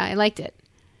 I liked it.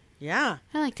 Yeah.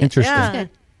 I liked it. Interesting. It was Yeah. good.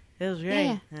 It was great.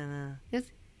 Yeah. And, It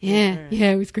was-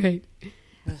 yeah, it was great.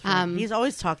 he's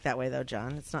always talked that way, though,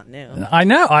 John. It's not new. I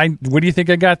know. What do you think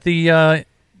I got the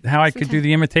how I could do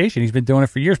the imitation? He's been doing it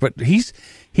for years, but he's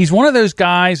one of those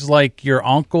guys like your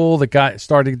uncle that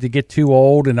started to get too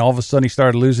old, and all of a sudden he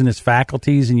started losing his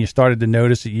faculties, and you started to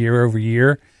notice it year over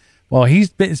year. Well,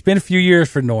 it's been a few years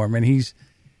for Norm, and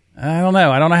I don't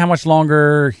know how much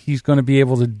longer he's going to be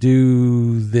able to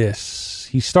do this.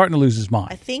 He's starting to lose his I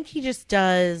mind. think he just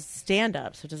does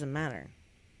stand-up, so it doesn't matter.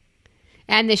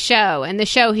 And the show,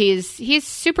 he's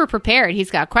super prepared.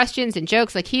 He's got questions and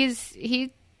jokes. Like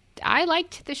I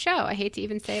liked the show. I hate to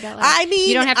even say it out loud. I mean,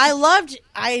 you don't have to,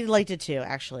 I liked it too,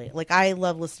 actually. Like, I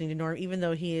love listening to Norm, even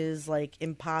though he is, like,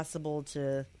 impossible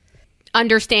to...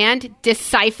 understand,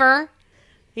 decipher,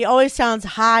 He always sounds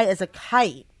high as a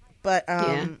kite, but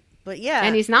yeah.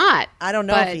 and he's not. I don't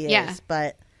know but, if he yeah. is,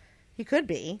 but he could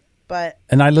be. but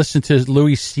And I listened to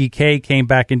Louis C.K. came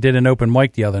back and did an open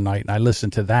mic the other night, and I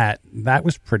listened to that. That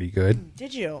was pretty good.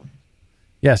 did you?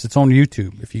 Yes, it's on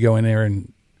YouTube. If you go in there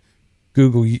and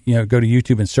Google, go to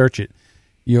YouTube and search it,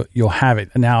 you'll have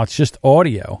it. And now it's just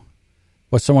audio,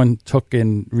 but someone took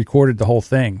and recorded the whole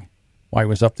thing while he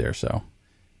was up there. So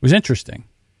it was interesting.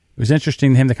 It was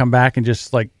interesting him to come back and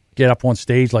just like get up on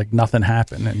stage like nothing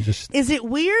happened and just. Is it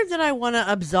weird that I want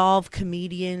to absolve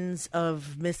comedians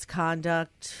of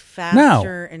misconduct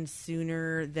faster and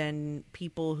sooner than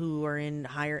people who are in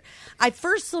higher?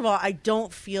 First of all, I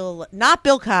don't feel, not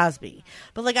Bill Cosby,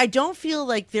 but like I don't feel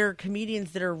like there are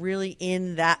comedians that are really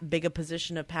in that big a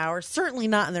position of power. Certainly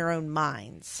not in their own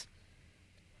minds.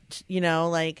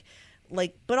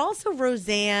 But also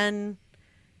Roseanne,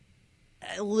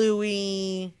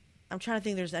 Louis. I'm trying to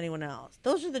think if there's anyone else.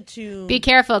 Those are the two. Be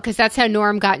careful, because that's how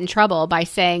Norm got in trouble, by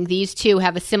saying these two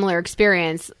have a similar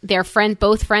experience. They're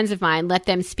both friends of mine. Let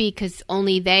them speak, because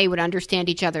only they would understand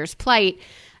each other's plight.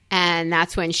 And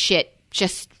that's when shit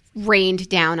just rained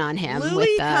down on him.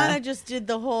 Louis kind of just did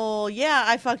the whole,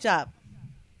 I fucked up.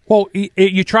 Well,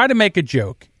 you try to make a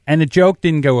joke, and the joke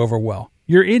didn't go over well.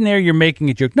 You're in there, you're making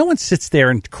a joke. No one sits there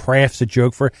and crafts a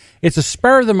joke for it. It's a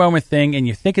spur-of-the-moment thing, and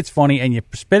you think it's funny, and you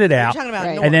spit it out. You're talking about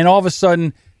Right. And then all of a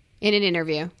sudden... in an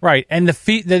interview. Right, and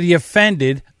the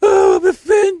offended, I'm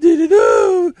offended,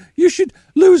 and you should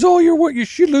lose all your work. You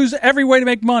should lose every way to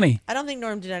make money. I don't think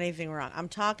Norm did anything wrong. I'm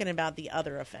talking about the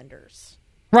other offenders.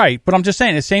 Right, but I'm just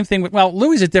saying, the same thing with... Well,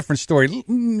 Louis is a different story.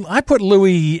 I put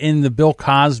Louis in the Bill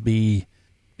Cosby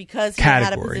because he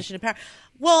category. had a position of power.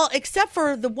 Well, except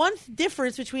for the one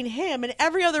difference between him and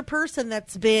every other person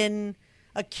that's been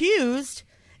accused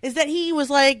is that he was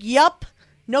like, yup,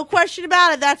 no question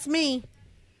about it, that's me.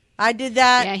 I did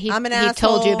that. Yeah, I'm an he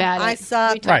asshole. told you about it. I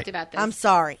suck. We talked Right. about this. I'm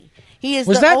sorry. He is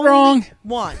Was the that only wrong?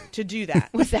 one to do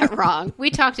that. Was that wrong? We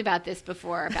talked about this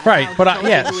before. About Right, how but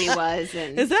yes. who he was.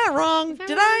 And Is that wrong?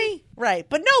 Did I? Right.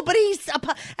 But no, but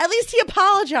at least he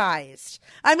apologized.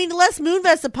 I mean, Les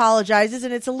Moonves apologizes,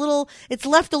 and it's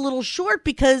left a little short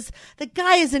because the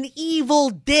guy is an evil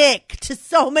dick to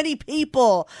so many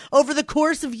people over the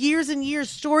course of years and years,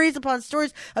 stories upon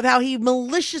stories of how he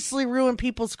maliciously ruined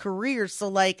people's careers. So,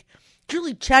 like,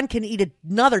 Julie Chen can eat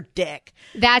another dick.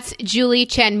 That's Julie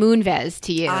Chen Moonves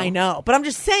to you. I know. But I'm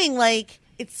just saying, like,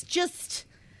 it's just...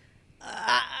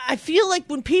 I feel like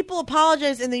when people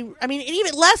apologize and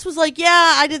even Les was like,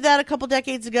 yeah, I did that a couple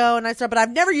decades ago, and but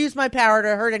I've never used my power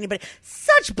to hurt anybody.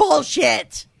 Such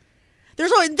bullshit. There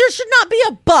should not be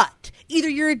a but. Either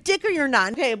you're a dick or you're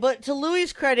not. Okay, but to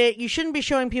Louis' credit, you shouldn't be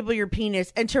showing people your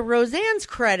penis. And to Roseanne's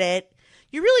credit,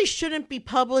 you really shouldn't be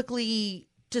publicly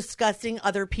discussing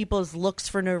other people's looks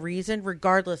for no reason,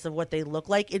 regardless of what they look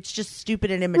like. It's just stupid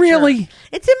and immature. Really?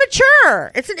 It's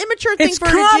immature. It's an immature thing It's for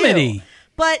her to comedy. do.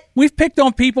 But We've picked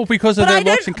on people because of their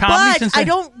looks and comedy since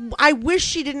I wish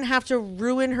she didn't have to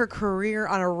ruin her career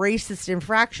on a racist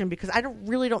infraction, because I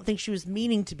don't think she was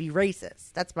meaning to be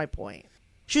racist. That's my point.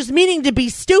 She was meaning to be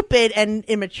stupid and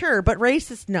immature, but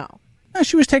racist, no. No,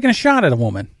 she was taking a shot at a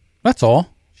woman. That's all.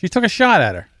 She took a shot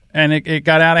at her, and it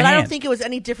got out of But hand. I don't think it was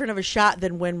any different of a shot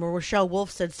than when Rochelle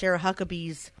Wolf said Sarah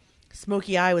Huckabee's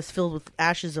smoky eye was filled with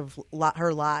ashes of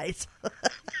her lies.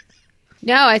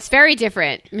 No, it's very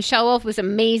different. Michelle Wolf was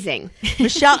amazing.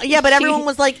 Michelle, yeah, but everyone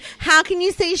was like, how can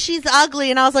you say she's ugly?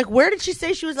 And I was like, where did she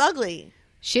say she was ugly?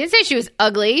 She didn't say she was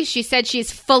ugly. She said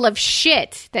she's full of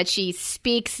shit, that she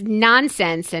speaks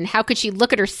nonsense, and how could she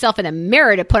look at herself in a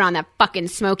mirror to put on that fucking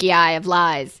smoky eye of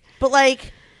lies? But,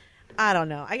 like, I don't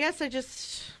know. I guess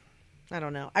I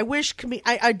don't know. I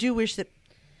do wish that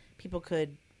people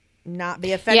could not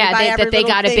be offended by every that they little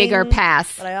got thing, a bigger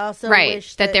pass. But I also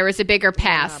wish that there was a bigger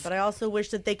pass. Yeah, but I also wish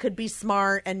that they could be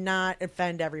smart and not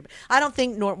offend everybody. I don't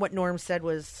think what Norm said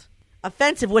was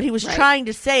offensive. What he was trying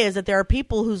to say is that there are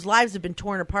people whose lives have been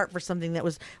torn apart for something that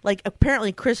was, like,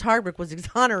 apparently Chris Hardwick was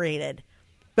exonerated.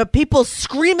 But people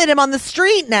scream at him on the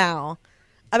street now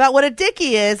about what a dick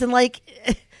he is, and, like,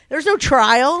 there's no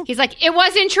trial. He's like, it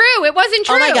wasn't true. It wasn't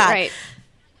true. Oh, my God. Right.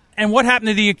 And what happened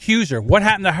to the accuser? What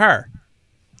happened to her?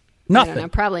 I Nothing. don't know,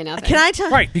 probably nothing. Can I tell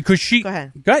you? Right, because Go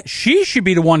ahead. she should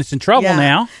be the one that's in trouble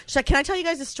now. Can I tell you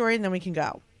guys a story and then we can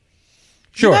go?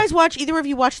 Sure. You guys either of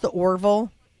you watch The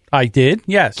Orville? I did,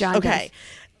 yes. John Okay. does.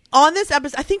 On this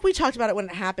episode, I think we talked about it when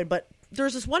it happened, but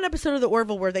there's this one episode of The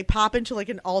Orville where they pop into, like,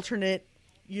 an alternate,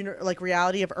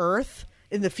 reality of Earth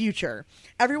in the future.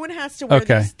 Everyone has to wear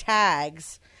these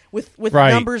tags with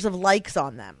Right. numbers of likes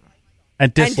on them.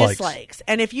 And dislikes. And dislikes.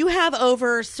 And if you have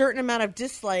over a certain amount of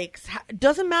dislikes,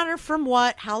 doesn't matter from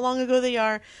what, how long ago they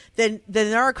are, then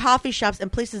there are coffee shops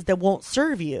and places that won't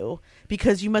serve you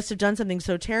because you must have done something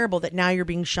so terrible that now you're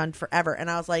being shunned forever.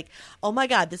 And I was like, oh my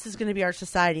God, this is going to be our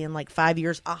society in like 5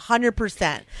 years,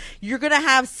 100%. You're going to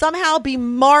have somehow be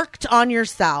marked on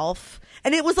yourself.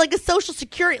 And it was like a social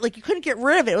security, like you couldn't get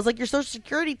rid of it. It was like your social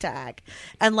security tag.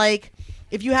 And like,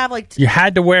 if you have like... You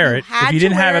had to wear it. If you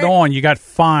didn't have it on, you got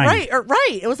fined.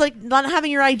 Right. It was like not having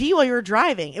your ID while you were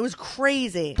driving. It was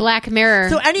crazy. Black Mirror.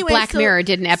 So anyway, Black Mirror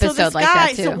did an episode like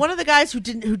that too. So one of the guys who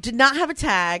did not have a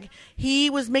tag, he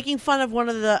was making fun of one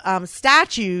of the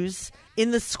statues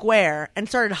in the square and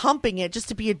started humping it just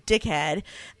to be a dickhead.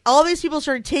 All these people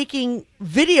started taking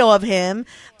video of him,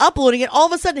 uploading it. All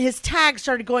of a sudden, his tag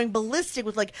started going ballistic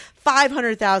with like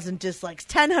 500,000 dislikes,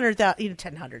 10,000.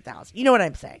 You know what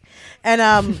I'm saying? And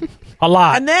a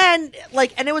lot. And then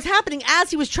and it was happening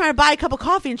as he was trying to buy a cup of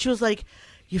coffee, and she was like,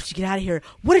 "You have to get out of here.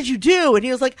 What did you do?" And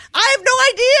he was like, "I have no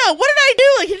idea. What did I do?"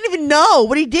 Like, he didn't even know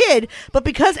what he did. But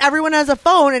because everyone has a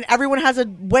phone and everyone has a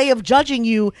way of judging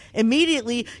you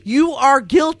immediately, you are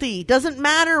guilty. Doesn't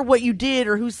matter what you did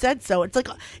or who said so. It's like,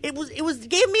 it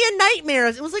gave me a nightmare.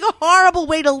 It was like a horrible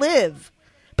way to live.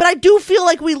 But I do feel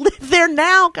like we live there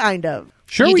now, kind of.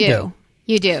 Sure, we do.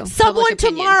 You do. Someone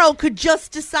tomorrow could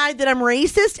just decide that I'm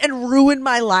racist and ruin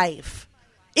my life.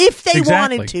 If they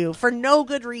wanted to, for no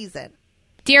good reason.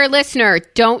 Dear listener,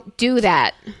 don't do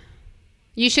that.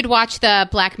 You should watch the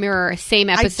Black Mirror, same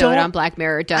episode on Black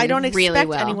Mirror done really well. I don't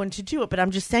expect anyone to do it, but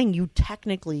I'm just saying you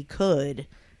technically could.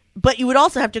 But you would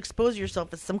also have to expose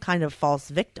yourself as some kind of false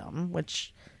victim,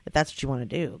 which, if that's what you want to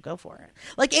do, go for it.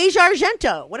 Like Asia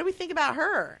Argento. What do we think about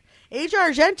her? Asia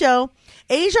Argento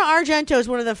is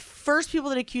one of the first people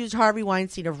that accused Harvey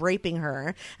Weinstein of raping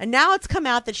her. And now it's come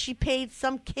out that she paid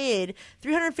some kid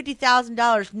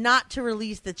 $350,000 not to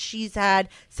release that she's had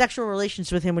sexual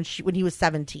relations with him when he was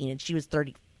 17 and she was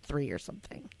 33 or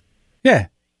something. Yeah.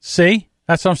 See?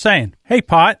 That's what I'm saying. Hey,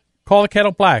 Pot, call the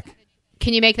kettle black.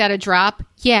 Can you make that a drop?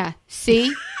 Yeah.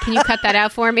 See? Can you cut that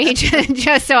out for me?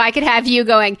 Just so I could have you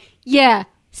going, yeah.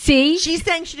 See? She's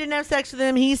saying she didn't have sex with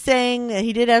him. He's saying that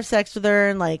he did have sex with her.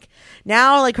 And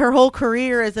now her whole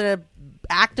career as an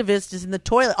activist is in the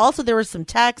toilet. Also, there were some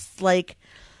texts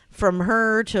from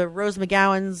her to Rose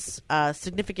McGowan's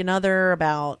significant other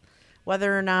about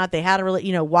whether or not they had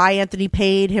why Anthony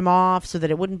paid him off so that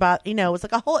it wouldn't bother. It's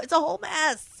it's a whole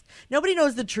mess. Nobody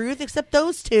knows the truth except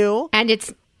those two. And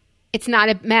it's not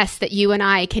a mess that you and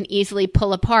I can easily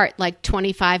pull apart like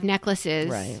 25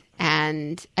 necklaces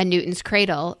and a Newton's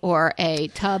cradle or a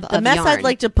tub of yarn. The mess I'd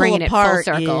like to pull apart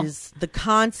is the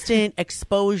constant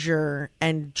exposure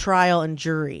and trial and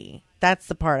jury. That's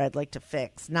the part I'd like to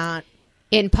fix, not...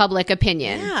 in public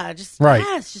opinion. Yeah, just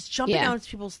jumping out at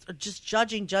people, just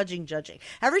judging.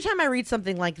 Every time I read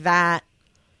something like that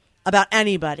about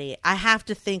anybody, I have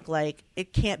to think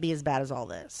it can't be as bad as all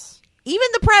this. Even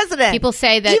the president. People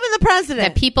say that even the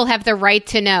president. That people have the right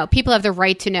to know. People have the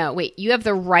right to know. Wait, you have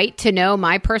the right to know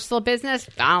my personal business?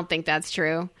 I don't think that's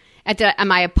true.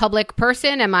 Am I a public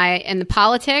person? Am I in the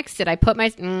politics? Did I put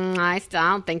my... I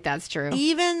don't think that's true.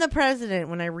 Even the president,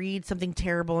 when I read something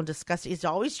terrible and disgusting, it's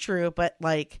always true, but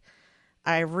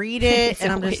I read it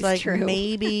and I'm just like, true.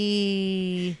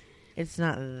 Maybe it's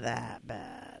not that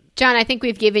bad. John, I think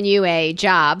we've given you a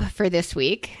job for this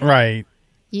week. Right.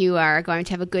 You are going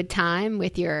to have a good time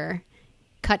with your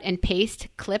cut and paste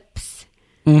clips.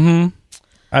 Mm-hmm.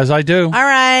 As I do. All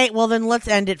right. Well, then let's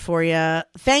end it for you.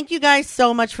 Thank you guys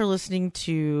so much for listening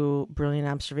to Brilliant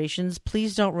Observations.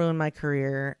 Please don't ruin my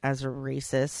career as a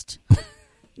racist.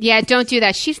 Yeah, don't do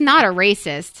that. She's not a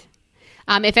racist.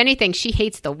 If anything, she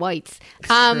hates the whites.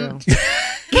 True.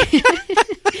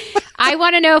 I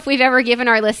want to know if we've ever given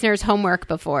our listeners homework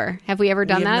before. Have we ever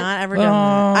done that? Not ever done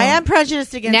that. I am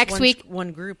prejudiced against next week.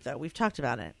 One group, though. We've talked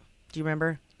about it. Do you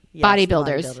remember? Yes,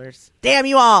 bodybuilders. Damn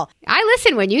you all. I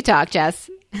listen when you talk,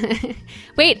 Jess.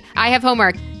 Wait, I have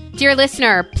homework. Dear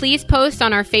listener, please post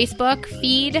on our Facebook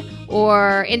feed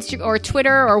or Instagram or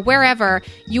Twitter or wherever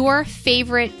your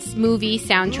favorite movie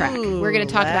soundtrack. Ooh, we're going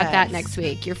to talk about that next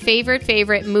week. Your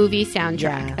favorite movie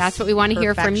soundtrack. Yes. That's what we want to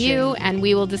hear from you, and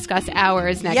we will discuss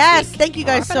ours next week. Yes, thank you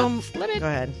guys so much. Go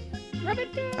ahead. Rub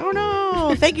it down. Oh,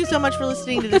 no. Thank you so much for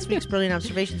listening to this week's Brilliant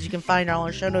Observations. You can find all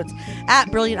our show notes at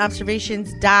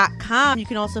brilliantobservations.com. You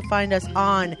can also find us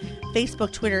on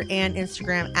Facebook, Twitter, and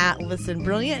Instagram at Listen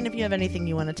Brilliant. And if you have anything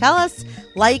you want to tell us,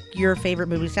 like your favorite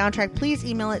movie soundtrack, please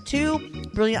email it to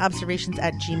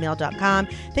brilliantobservations@gmail.com.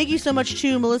 Thank you so much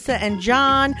to Melissa and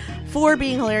John for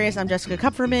being hilarious. I'm Jessica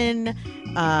Kupferman.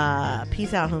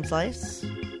 Peace out, Home Slice.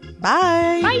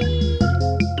 Bye. Bye.